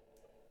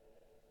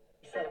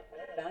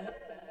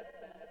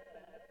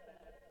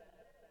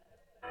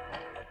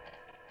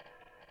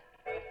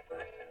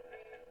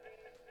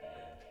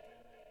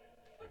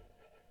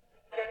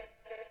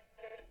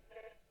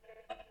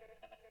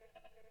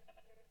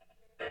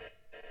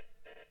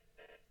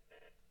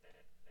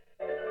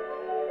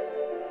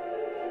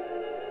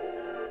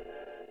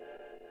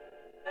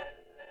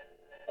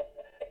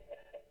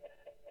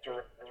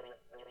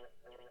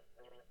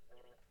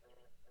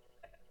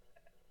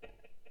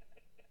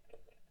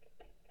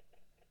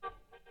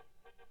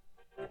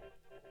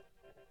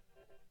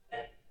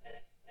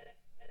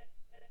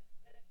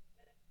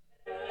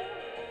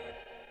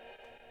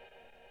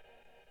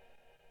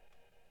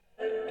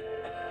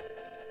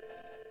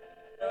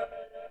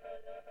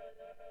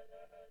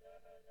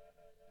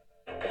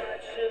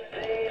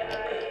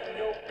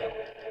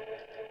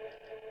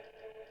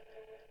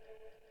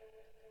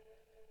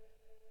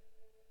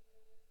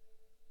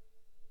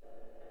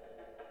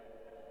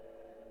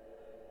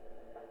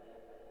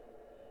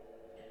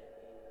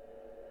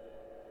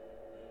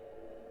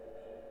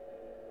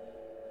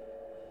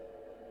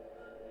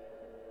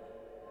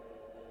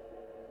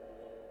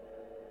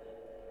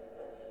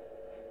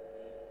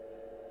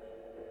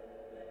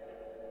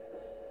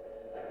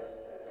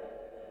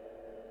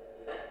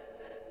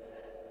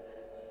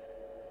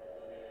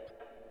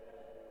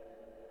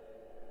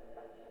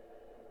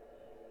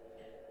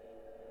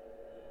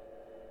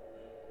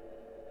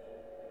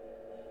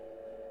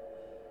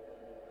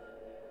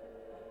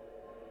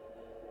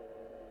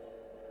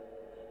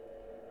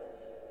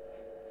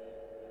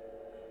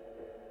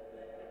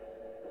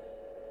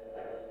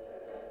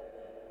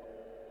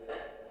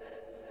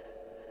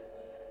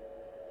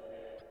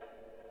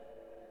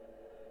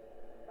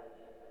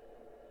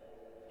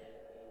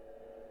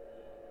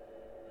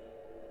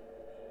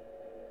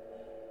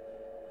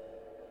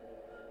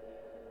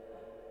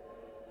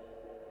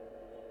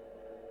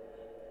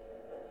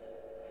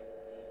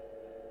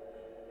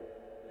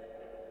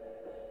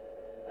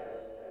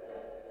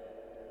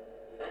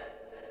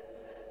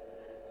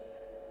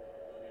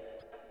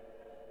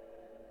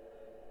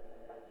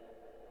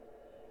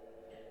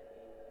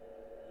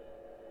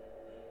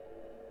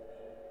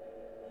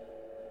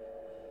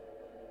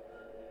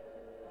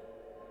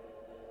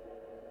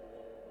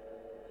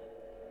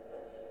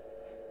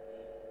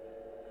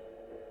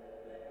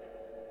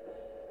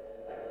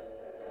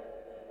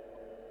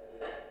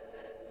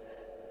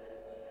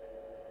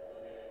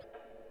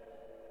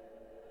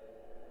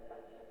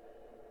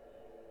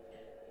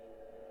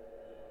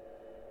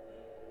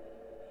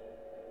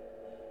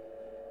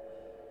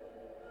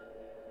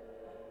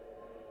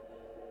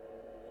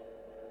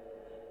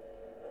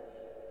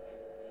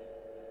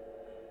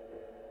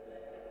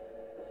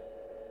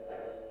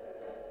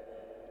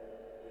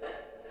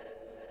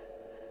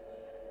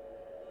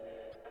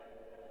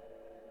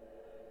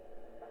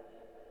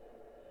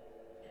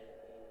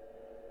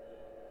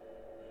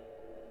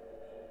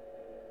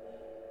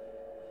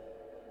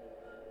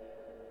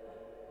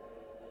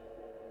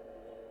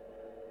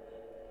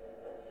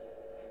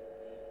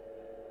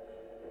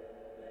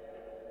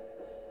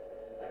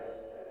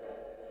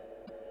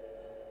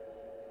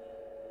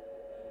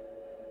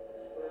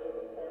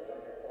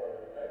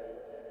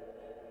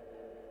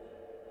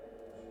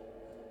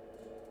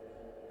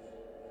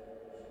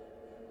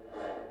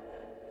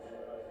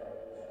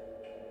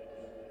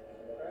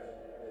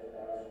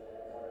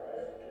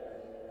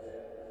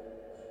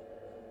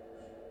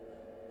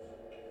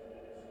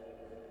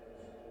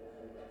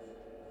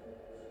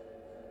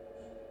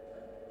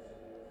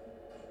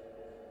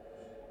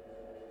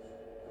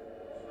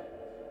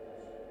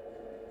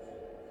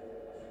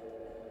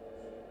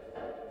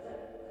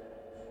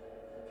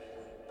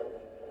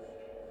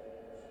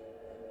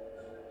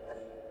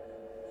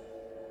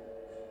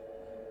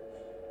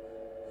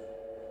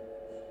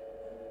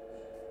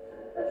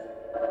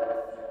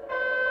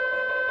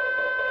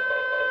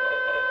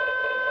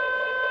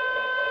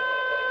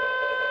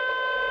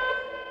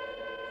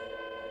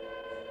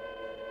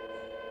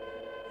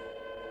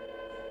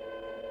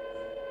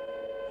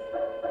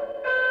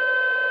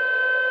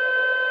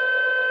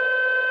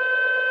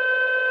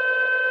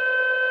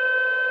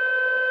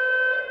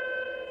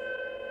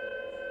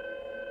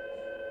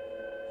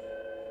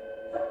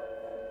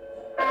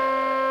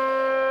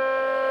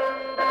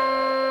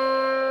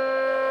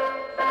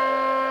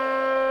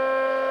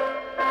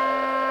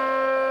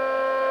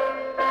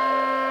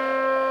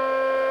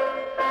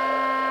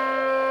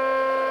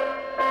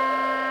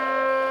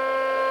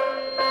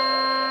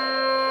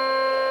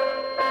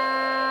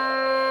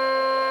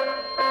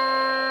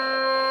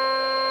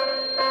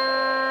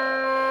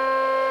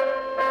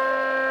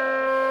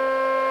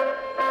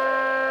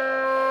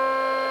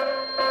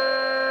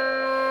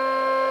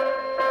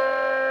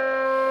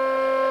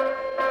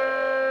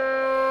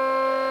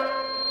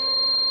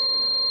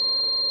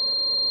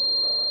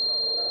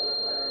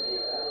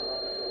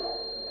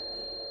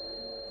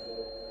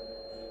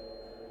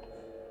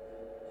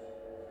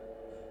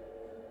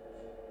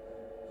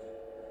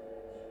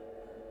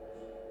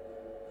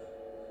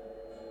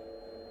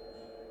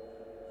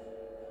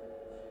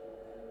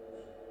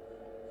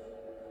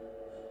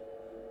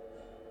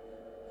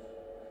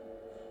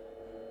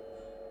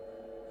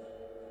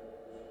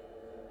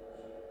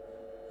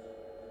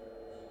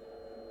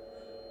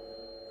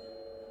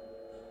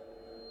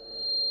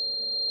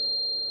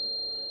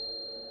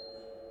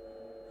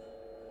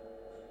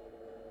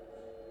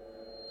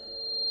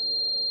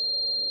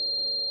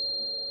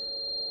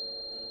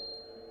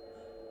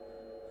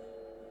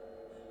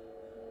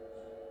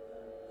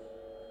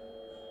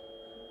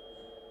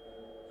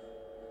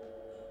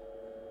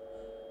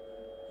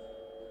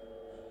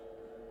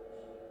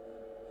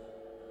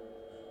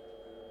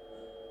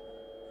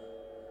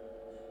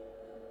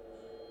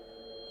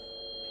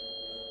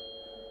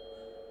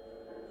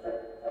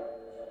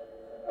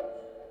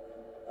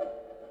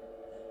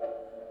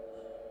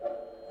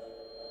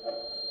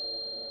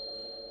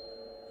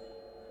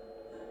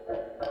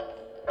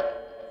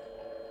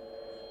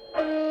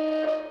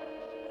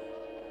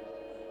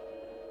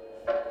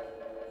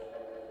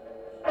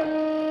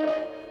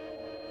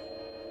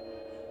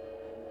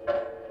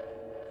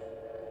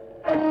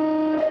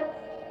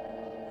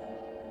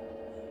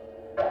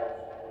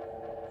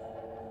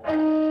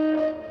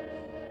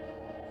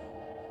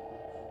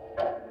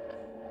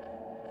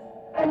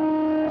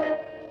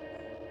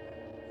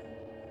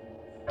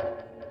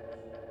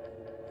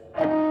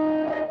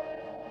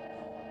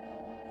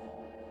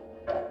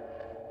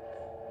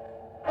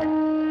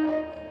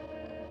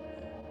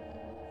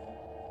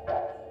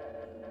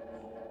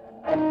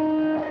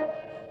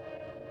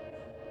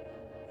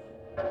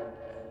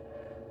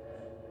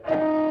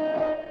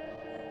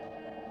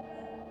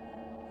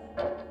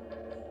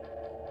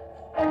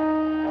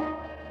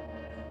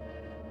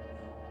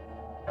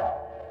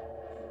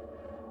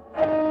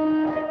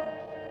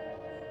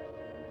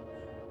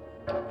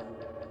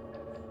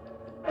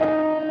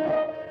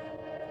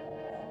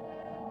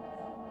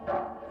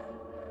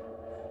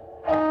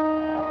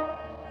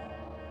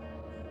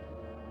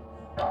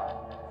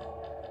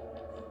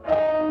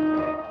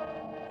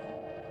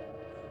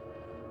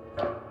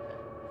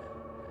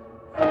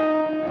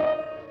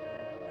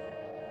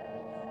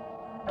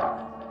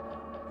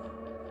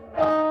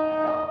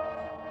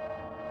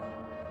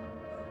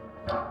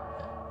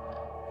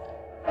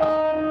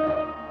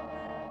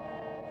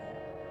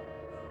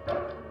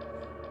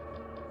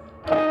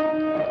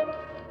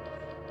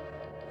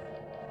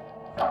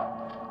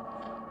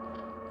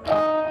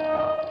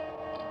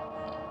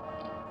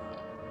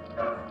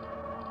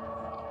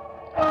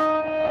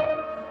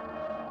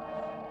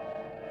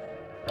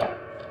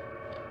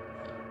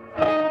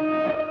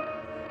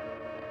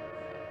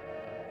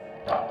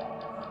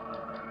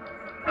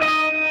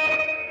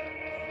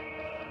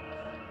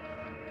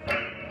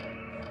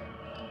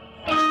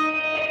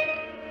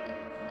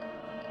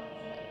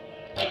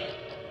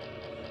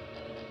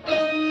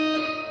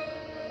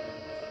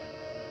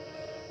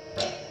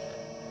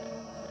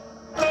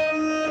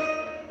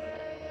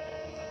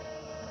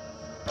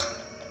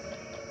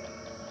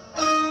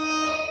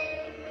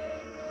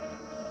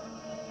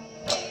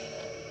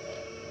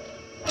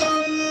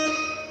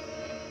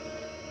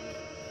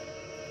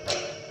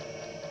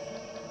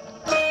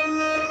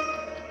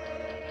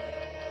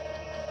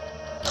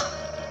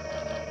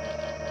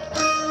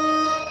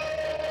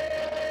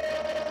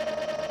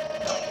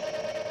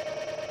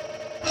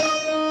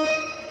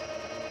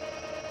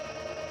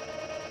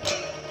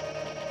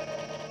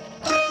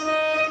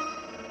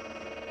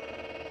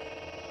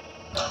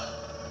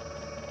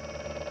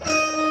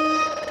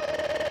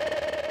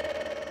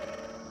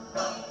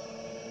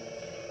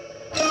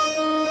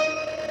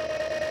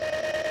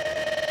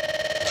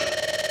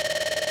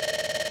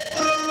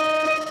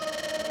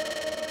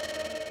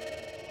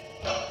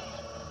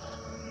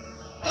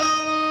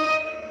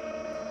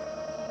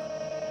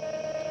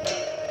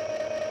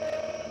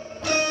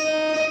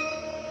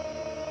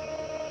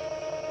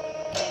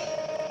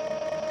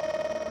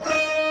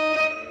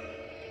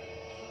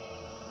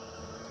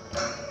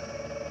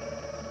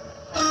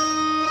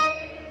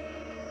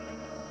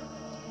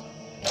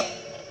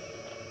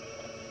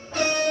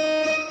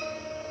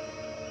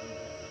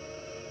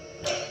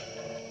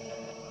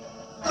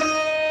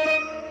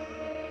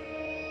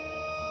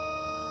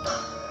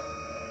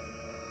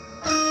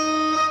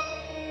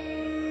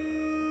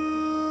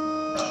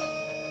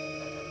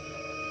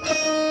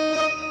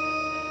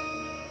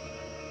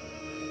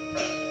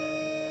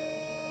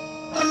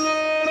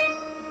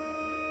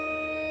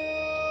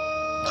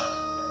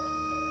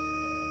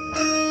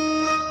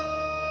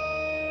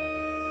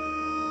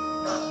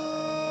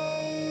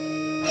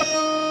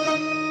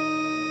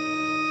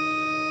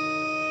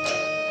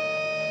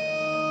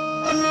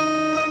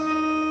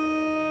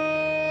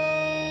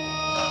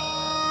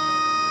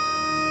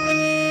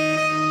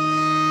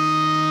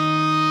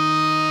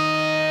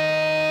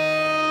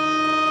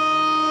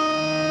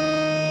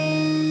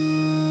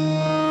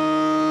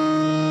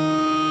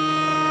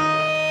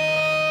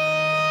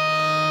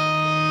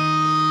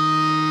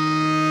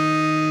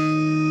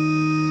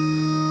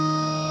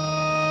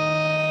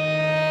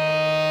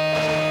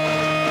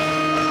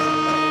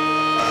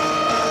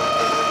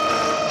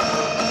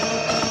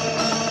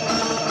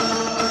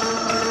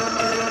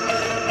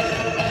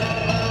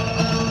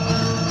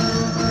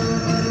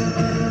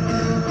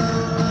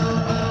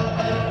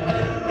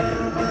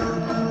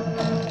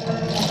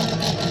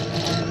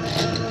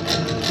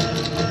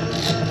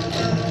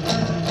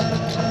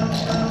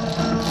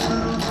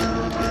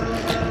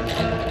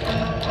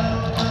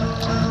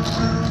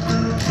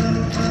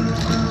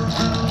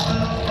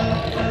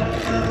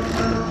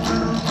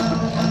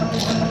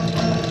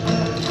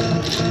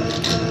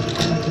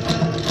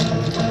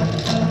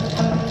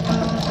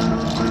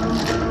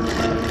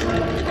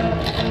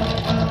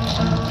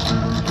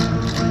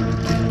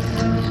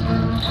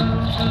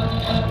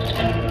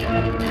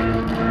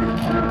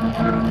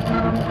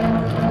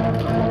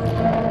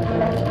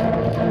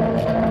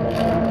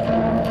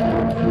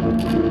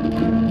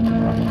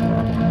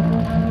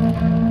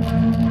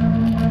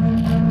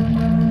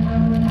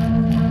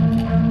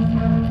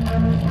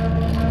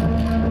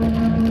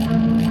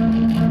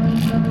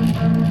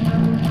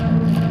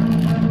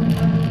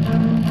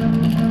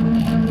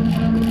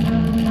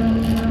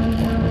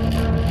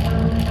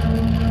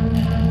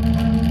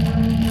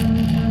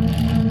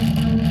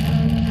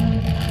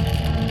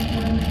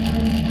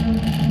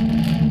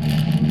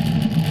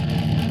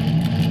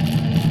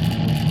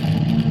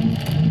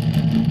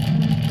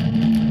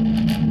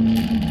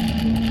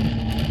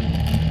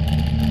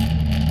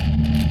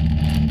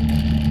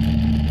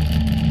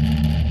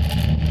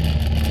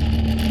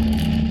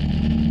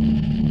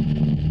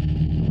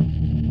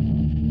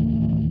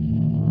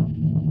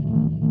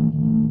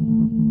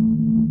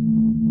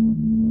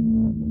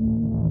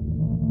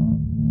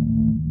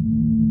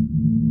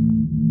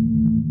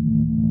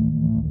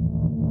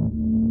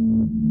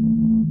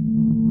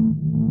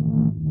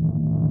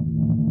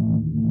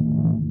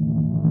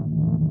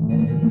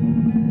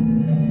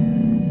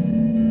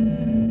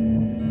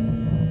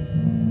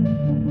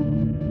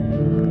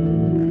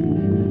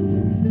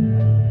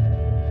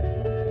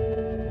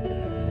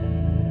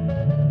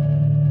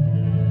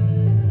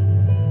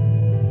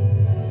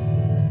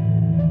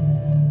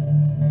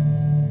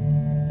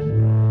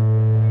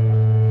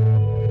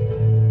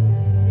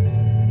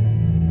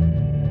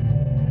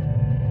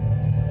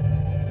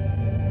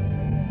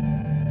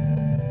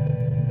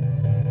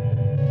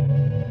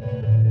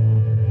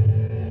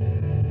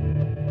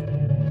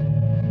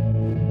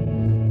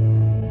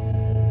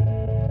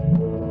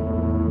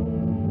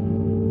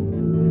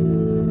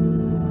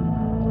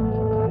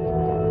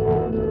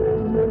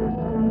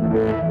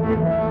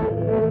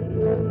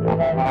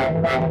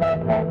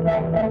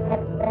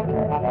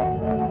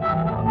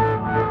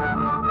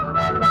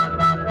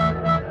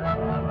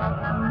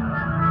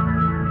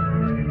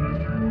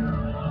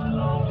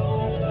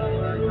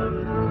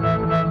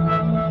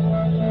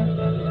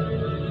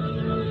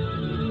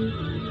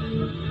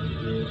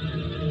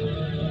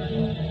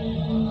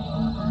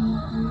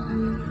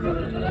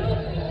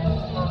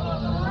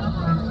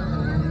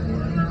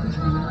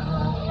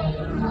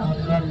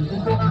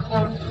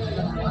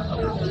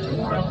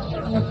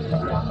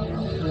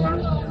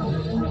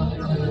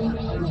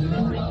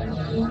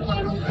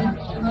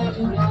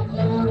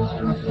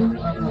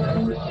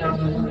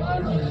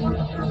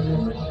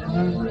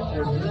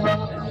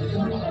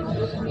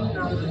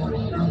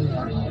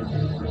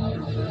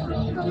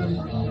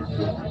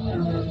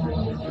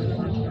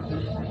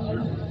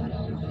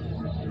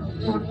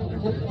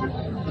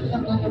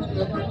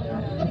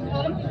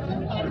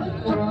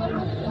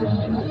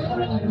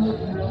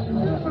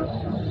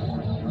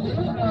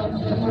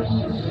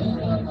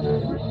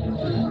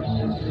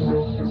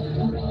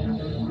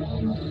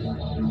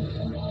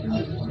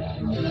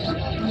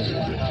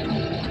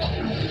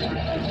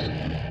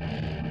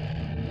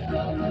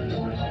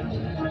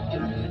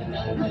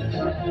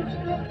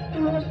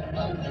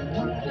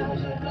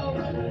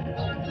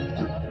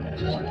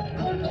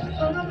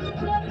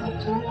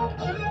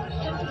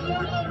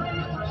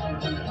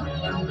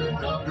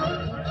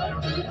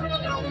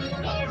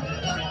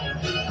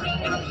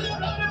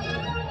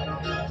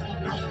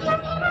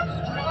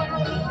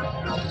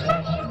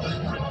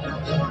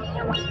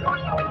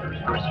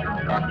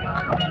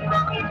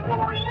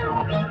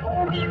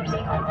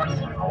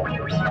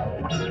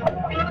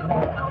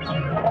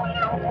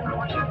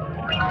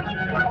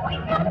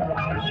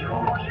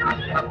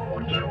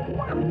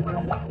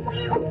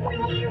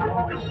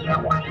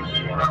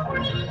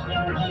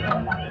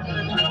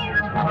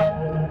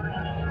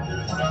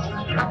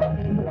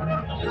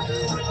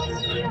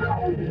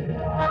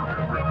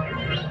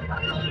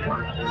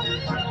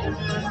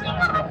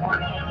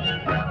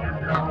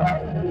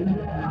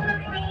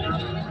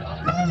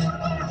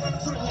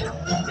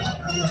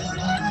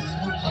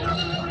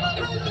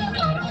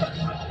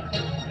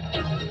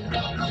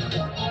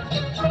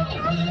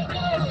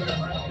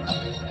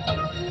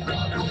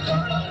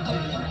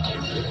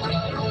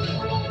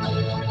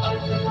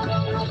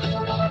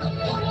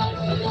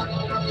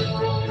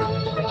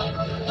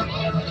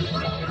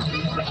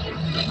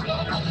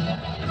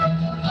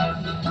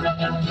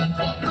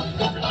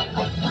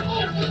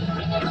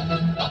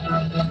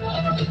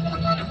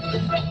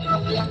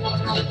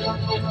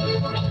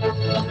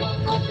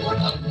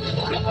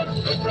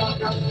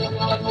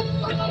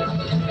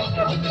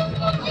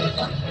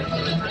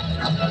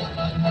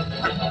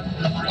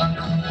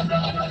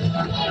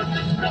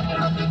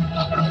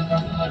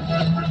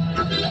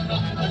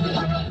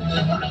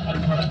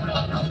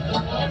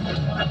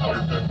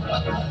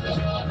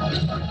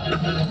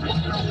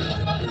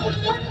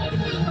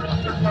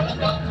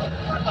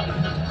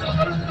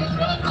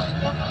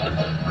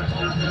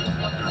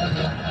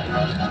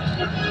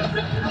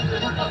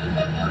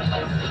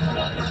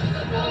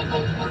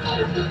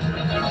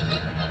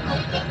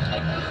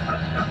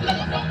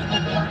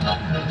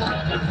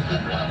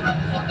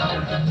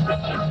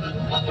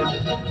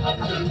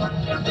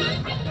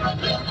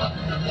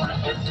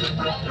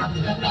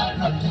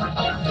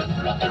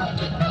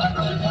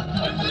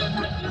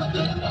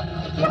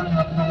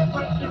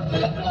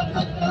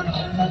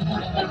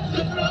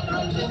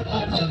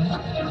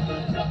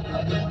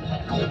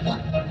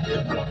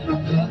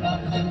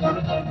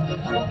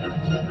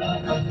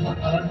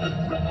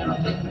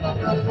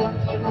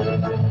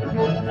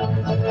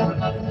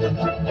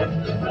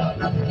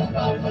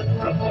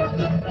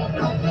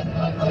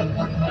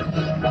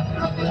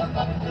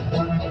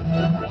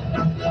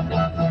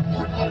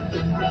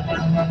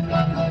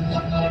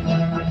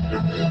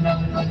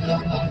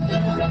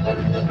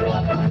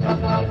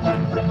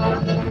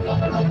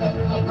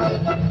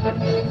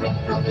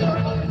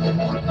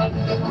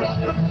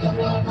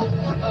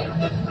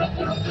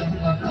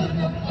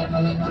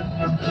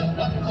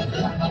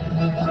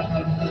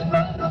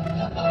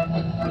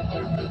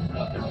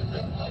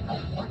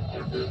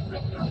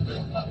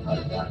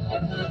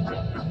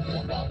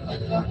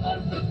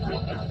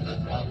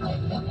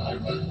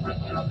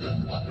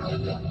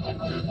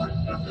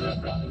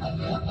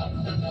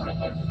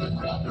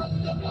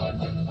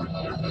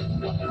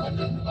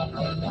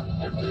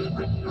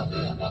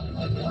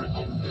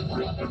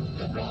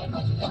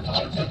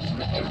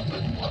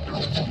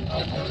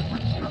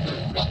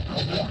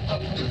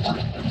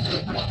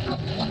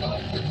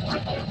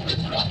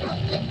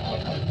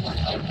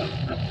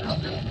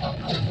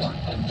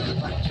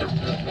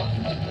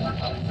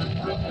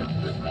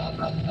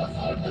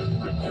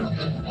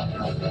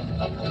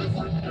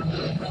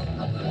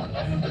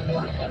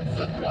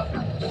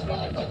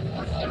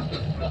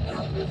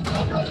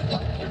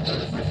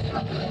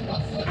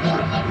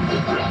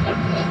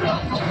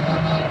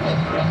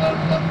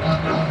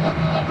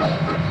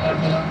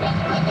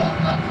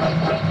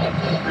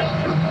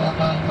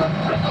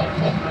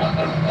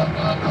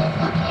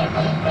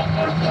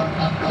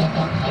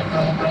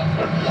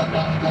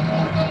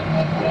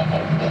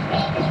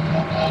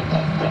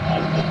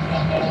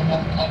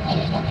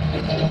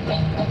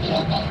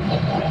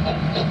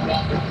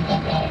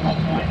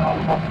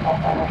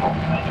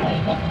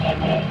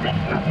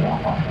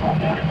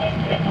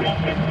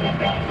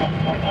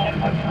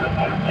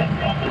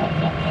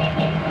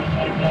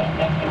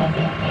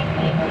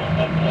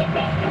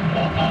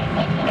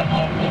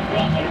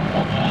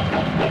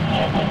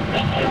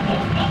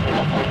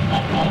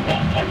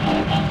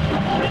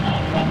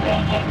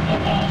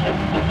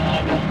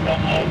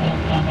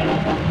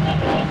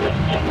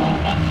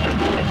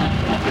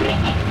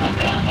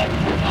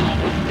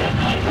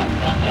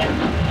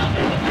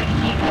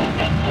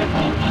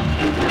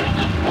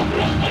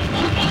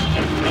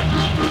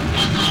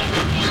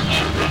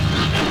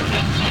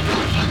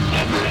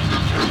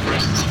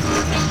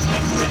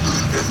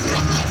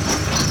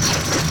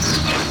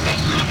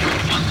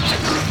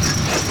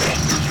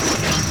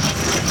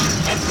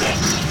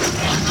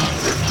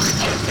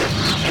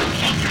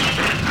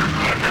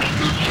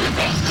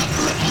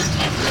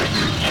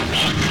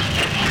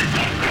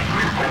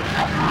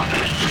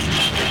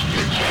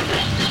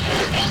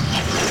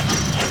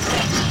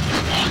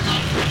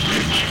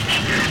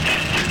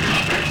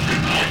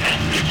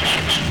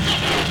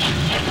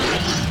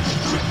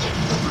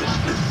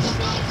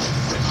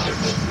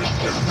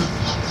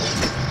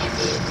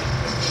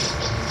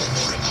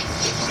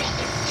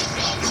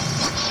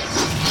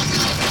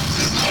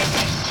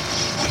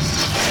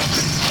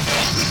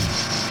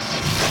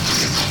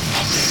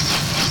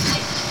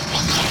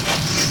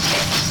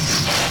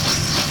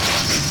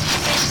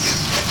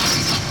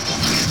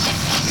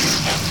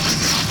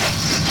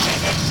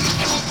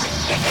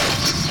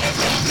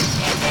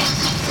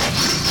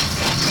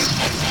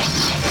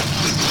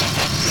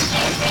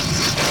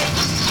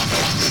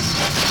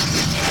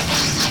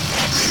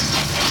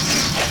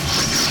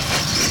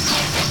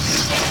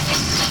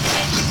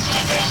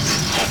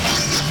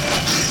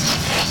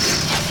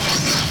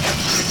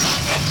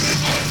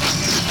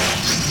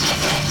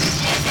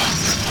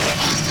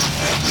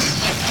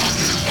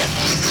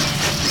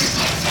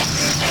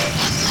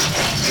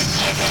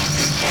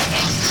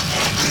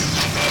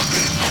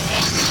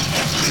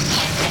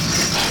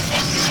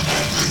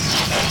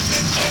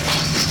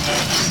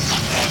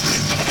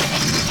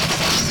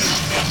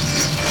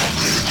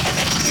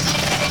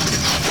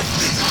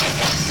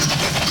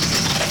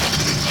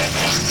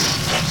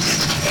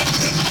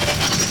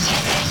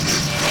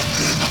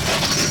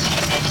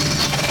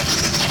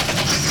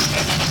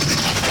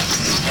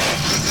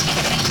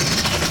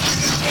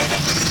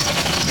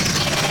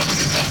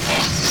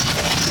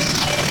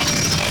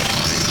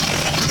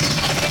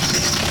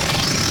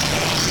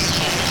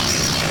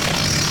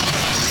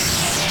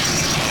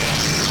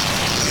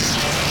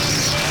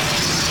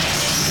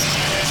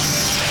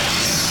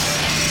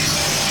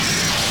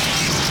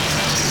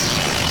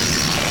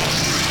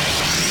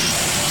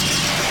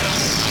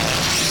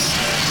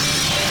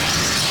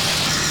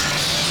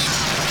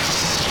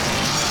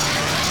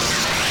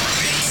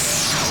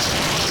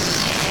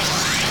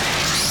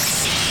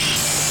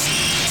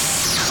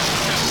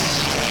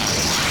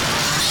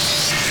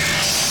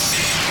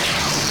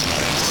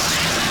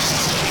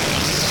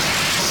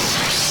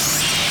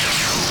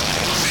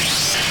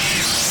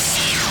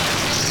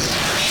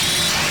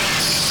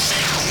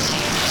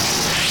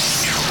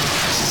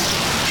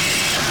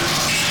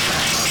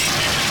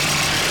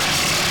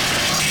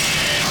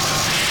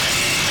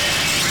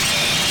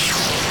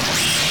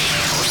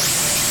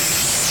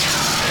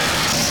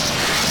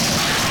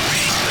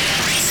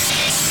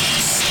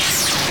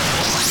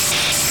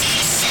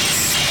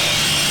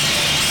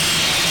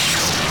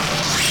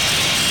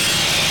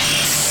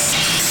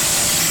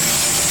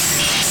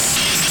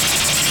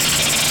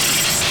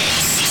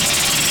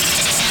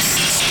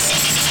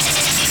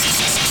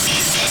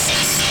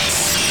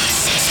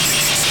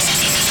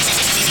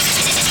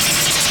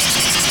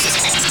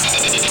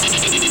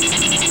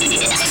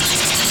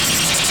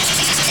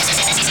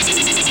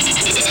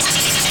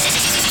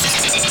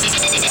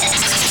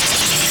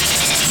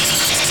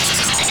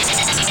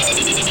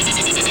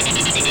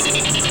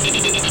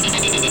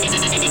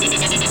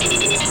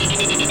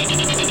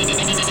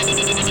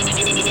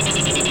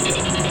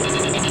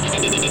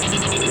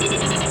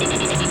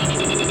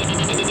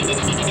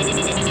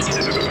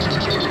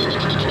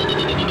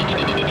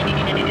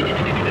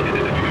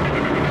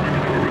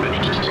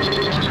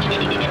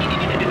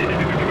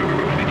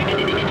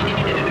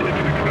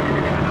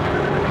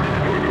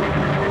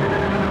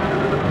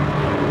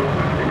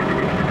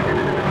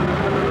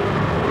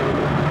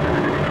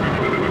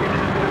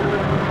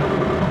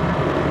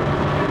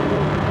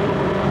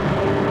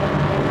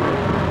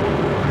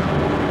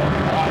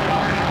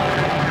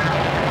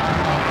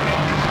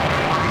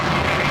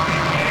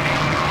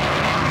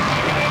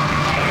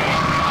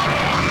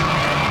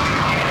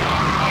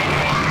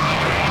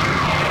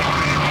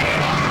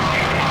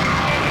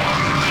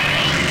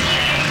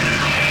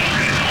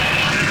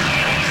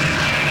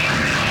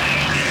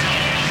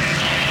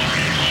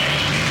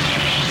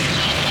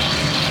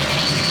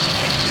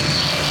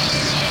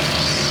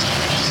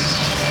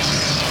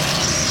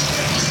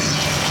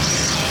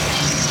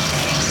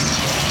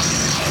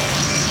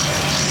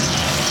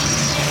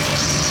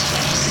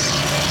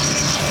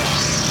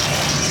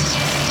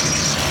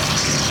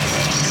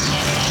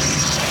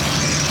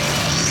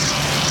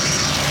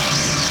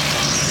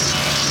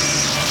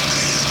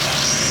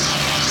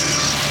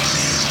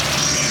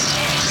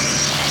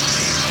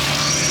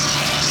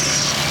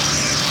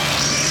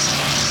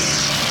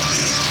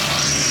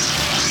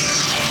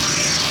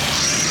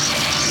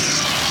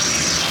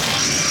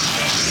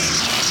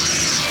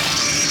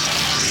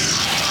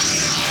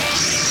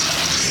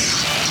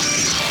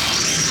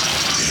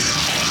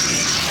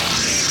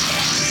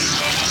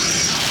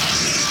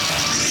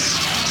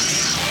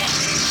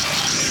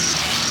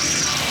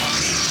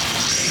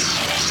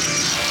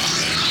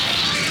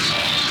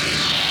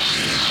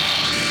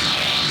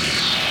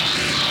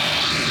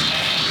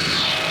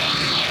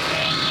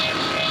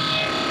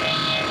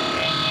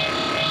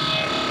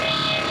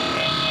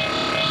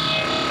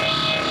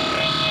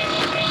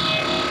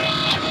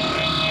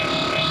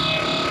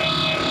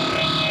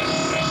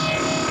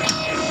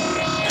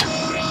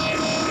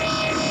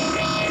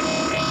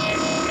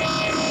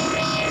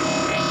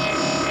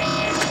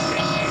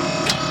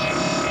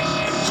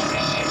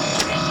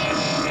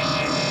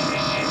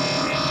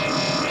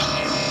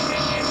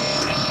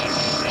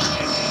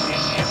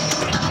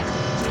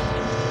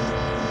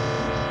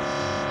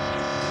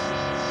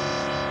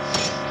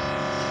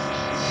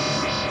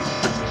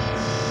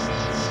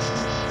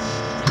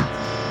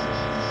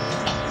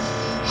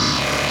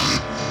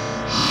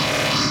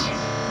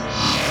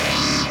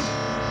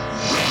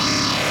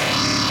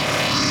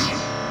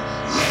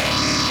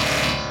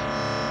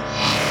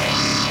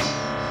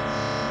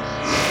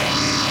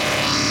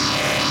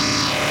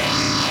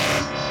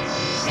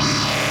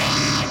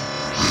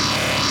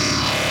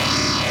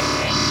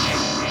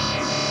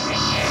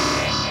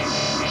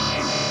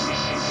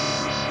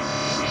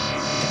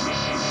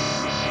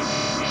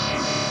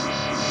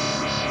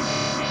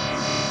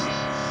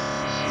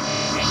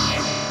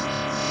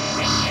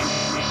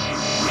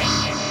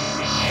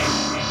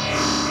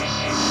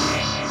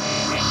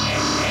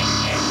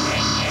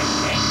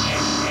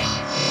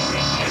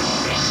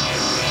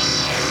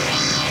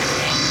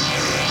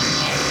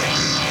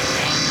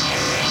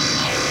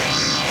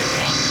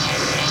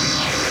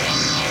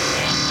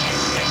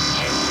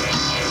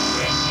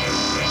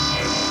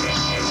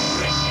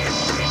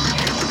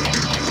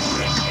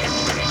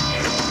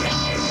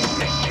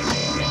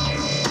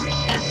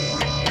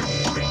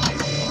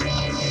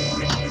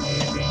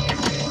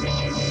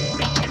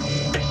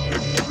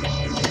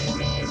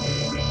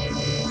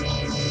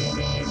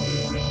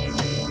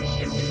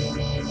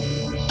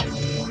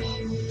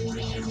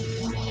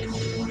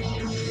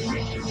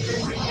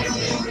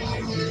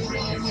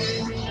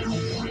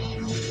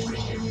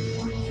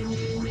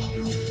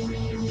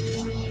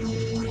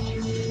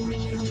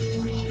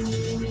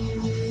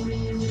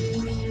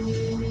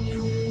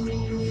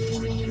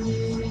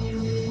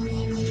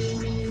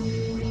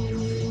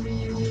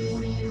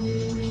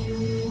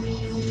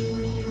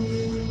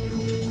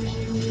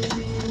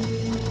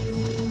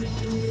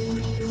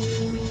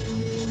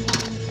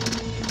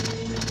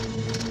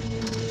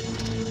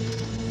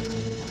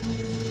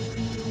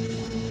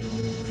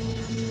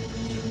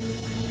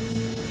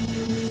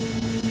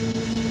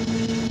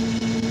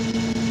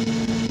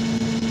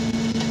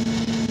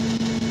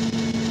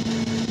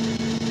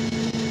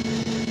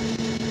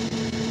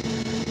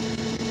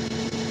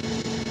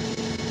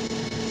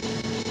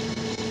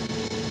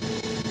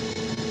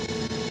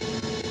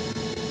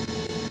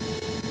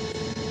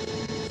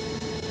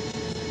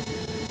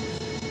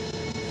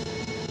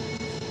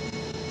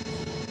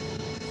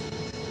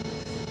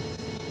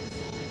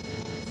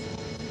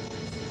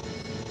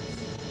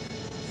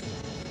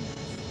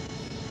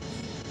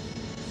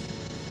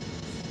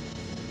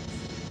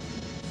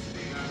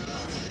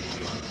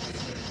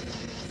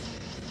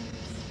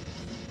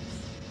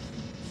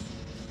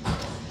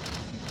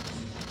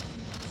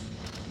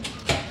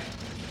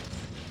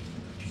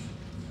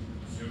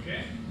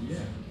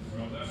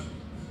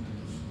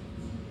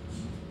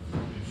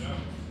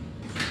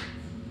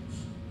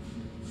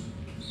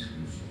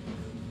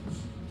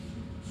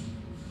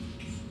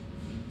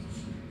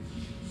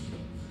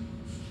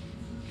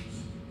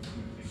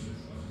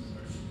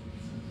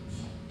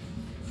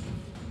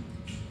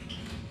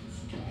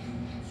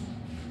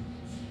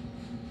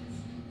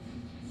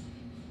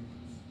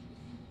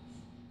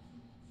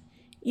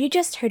 You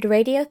just heard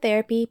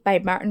Radiotherapy by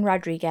Martin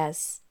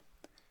Rodriguez.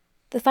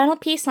 The final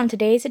piece on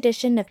today's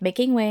edition of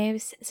Making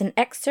Waves is an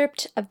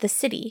excerpt of The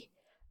City,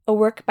 a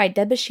work by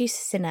Debashish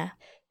Sinha,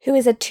 who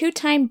is a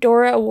 2-time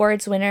Dora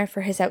Awards winner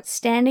for his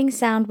outstanding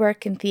sound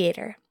work in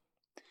theater.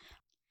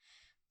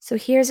 So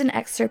here's an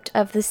excerpt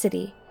of The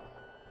City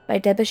by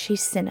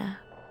Debashish Sinha.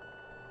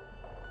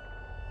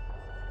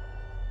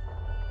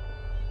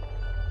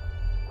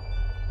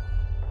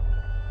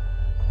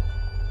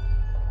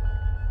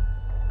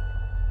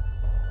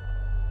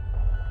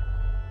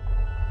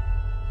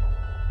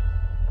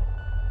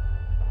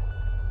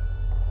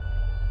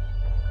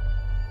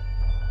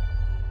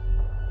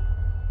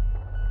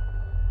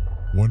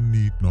 One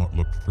need not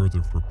look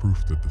further for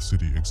proof that the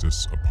city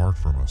exists apart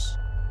from us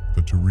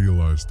than to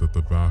realize that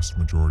the vast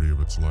majority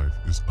of its life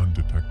is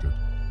undetected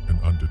and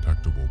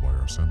undetectable by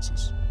our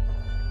senses.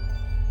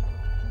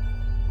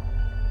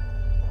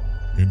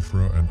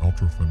 Infra and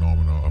ultra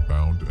phenomena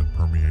abound and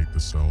permeate the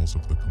cells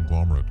of the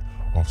conglomerate,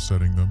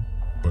 offsetting them,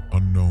 but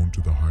unknown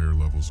to the higher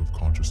levels of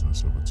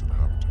consciousness of its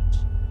inhabitants.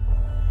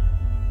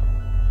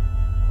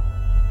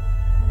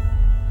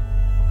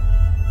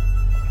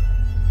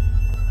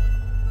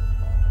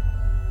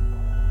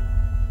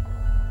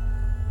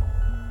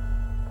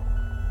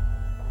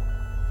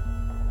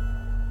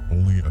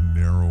 Only a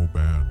narrow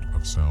band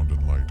of sound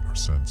and light are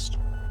sensed,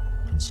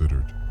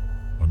 considered,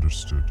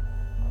 understood,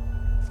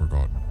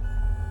 forgotten.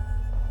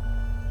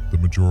 The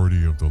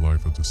majority of the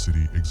life of the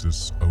city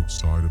exists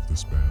outside of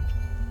this band,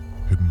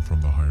 hidden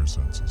from the higher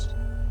senses.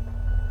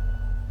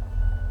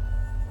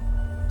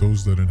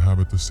 Those that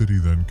inhabit the city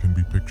then can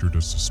be pictured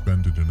as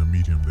suspended in a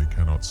medium they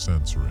cannot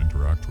sense or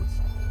interact with,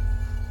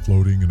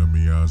 floating in a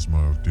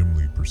miasma of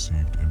dimly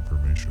perceived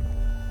information.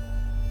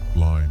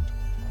 Blind,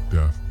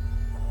 deaf,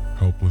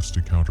 helpless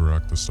to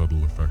counteract the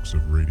subtle effects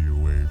of radio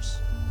waves,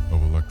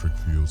 of electric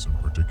fields and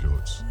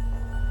particulates,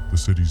 the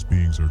city's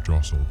beings are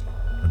jostled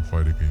and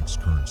fight against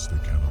currents they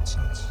cannot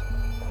sense.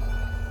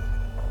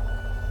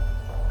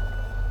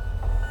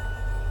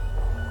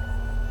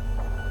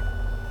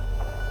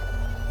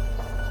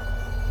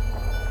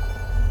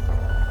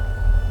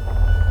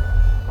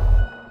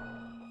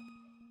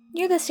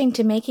 You're listening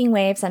to Making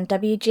Waves on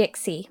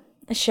WGXC,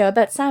 a show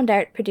about sound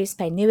art produced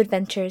by New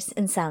Adventures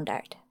in Sound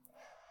Art.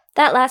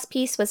 That last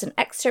piece was an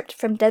excerpt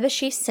from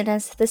Debashish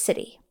Sinha's The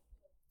City.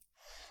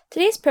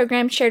 Today's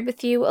program shared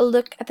with you a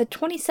look at the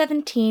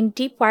 2017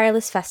 Deep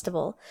Wireless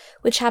Festival,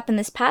 which happened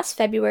this past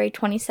February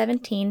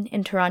 2017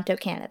 in Toronto,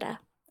 Canada.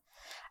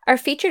 Our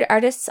featured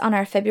artists on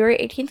our February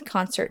 18th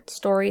concert,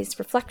 Stories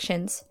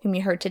Reflections, whom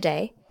you heard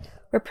today,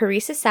 were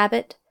Parisa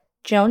Sabat,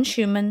 Joan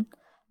Schumann,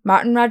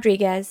 Martin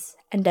Rodriguez,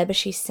 and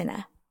Debashish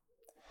Sinha.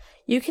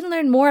 You can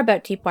learn more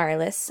about Deep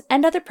Wireless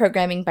and other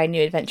programming by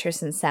New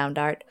Adventures in Sound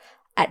Art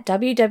at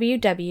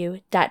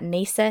www.nasa.ca.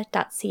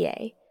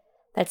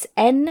 That's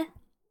NAISA.ca.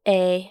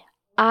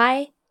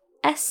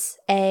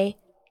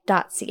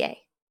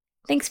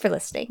 Thanks for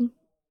listening.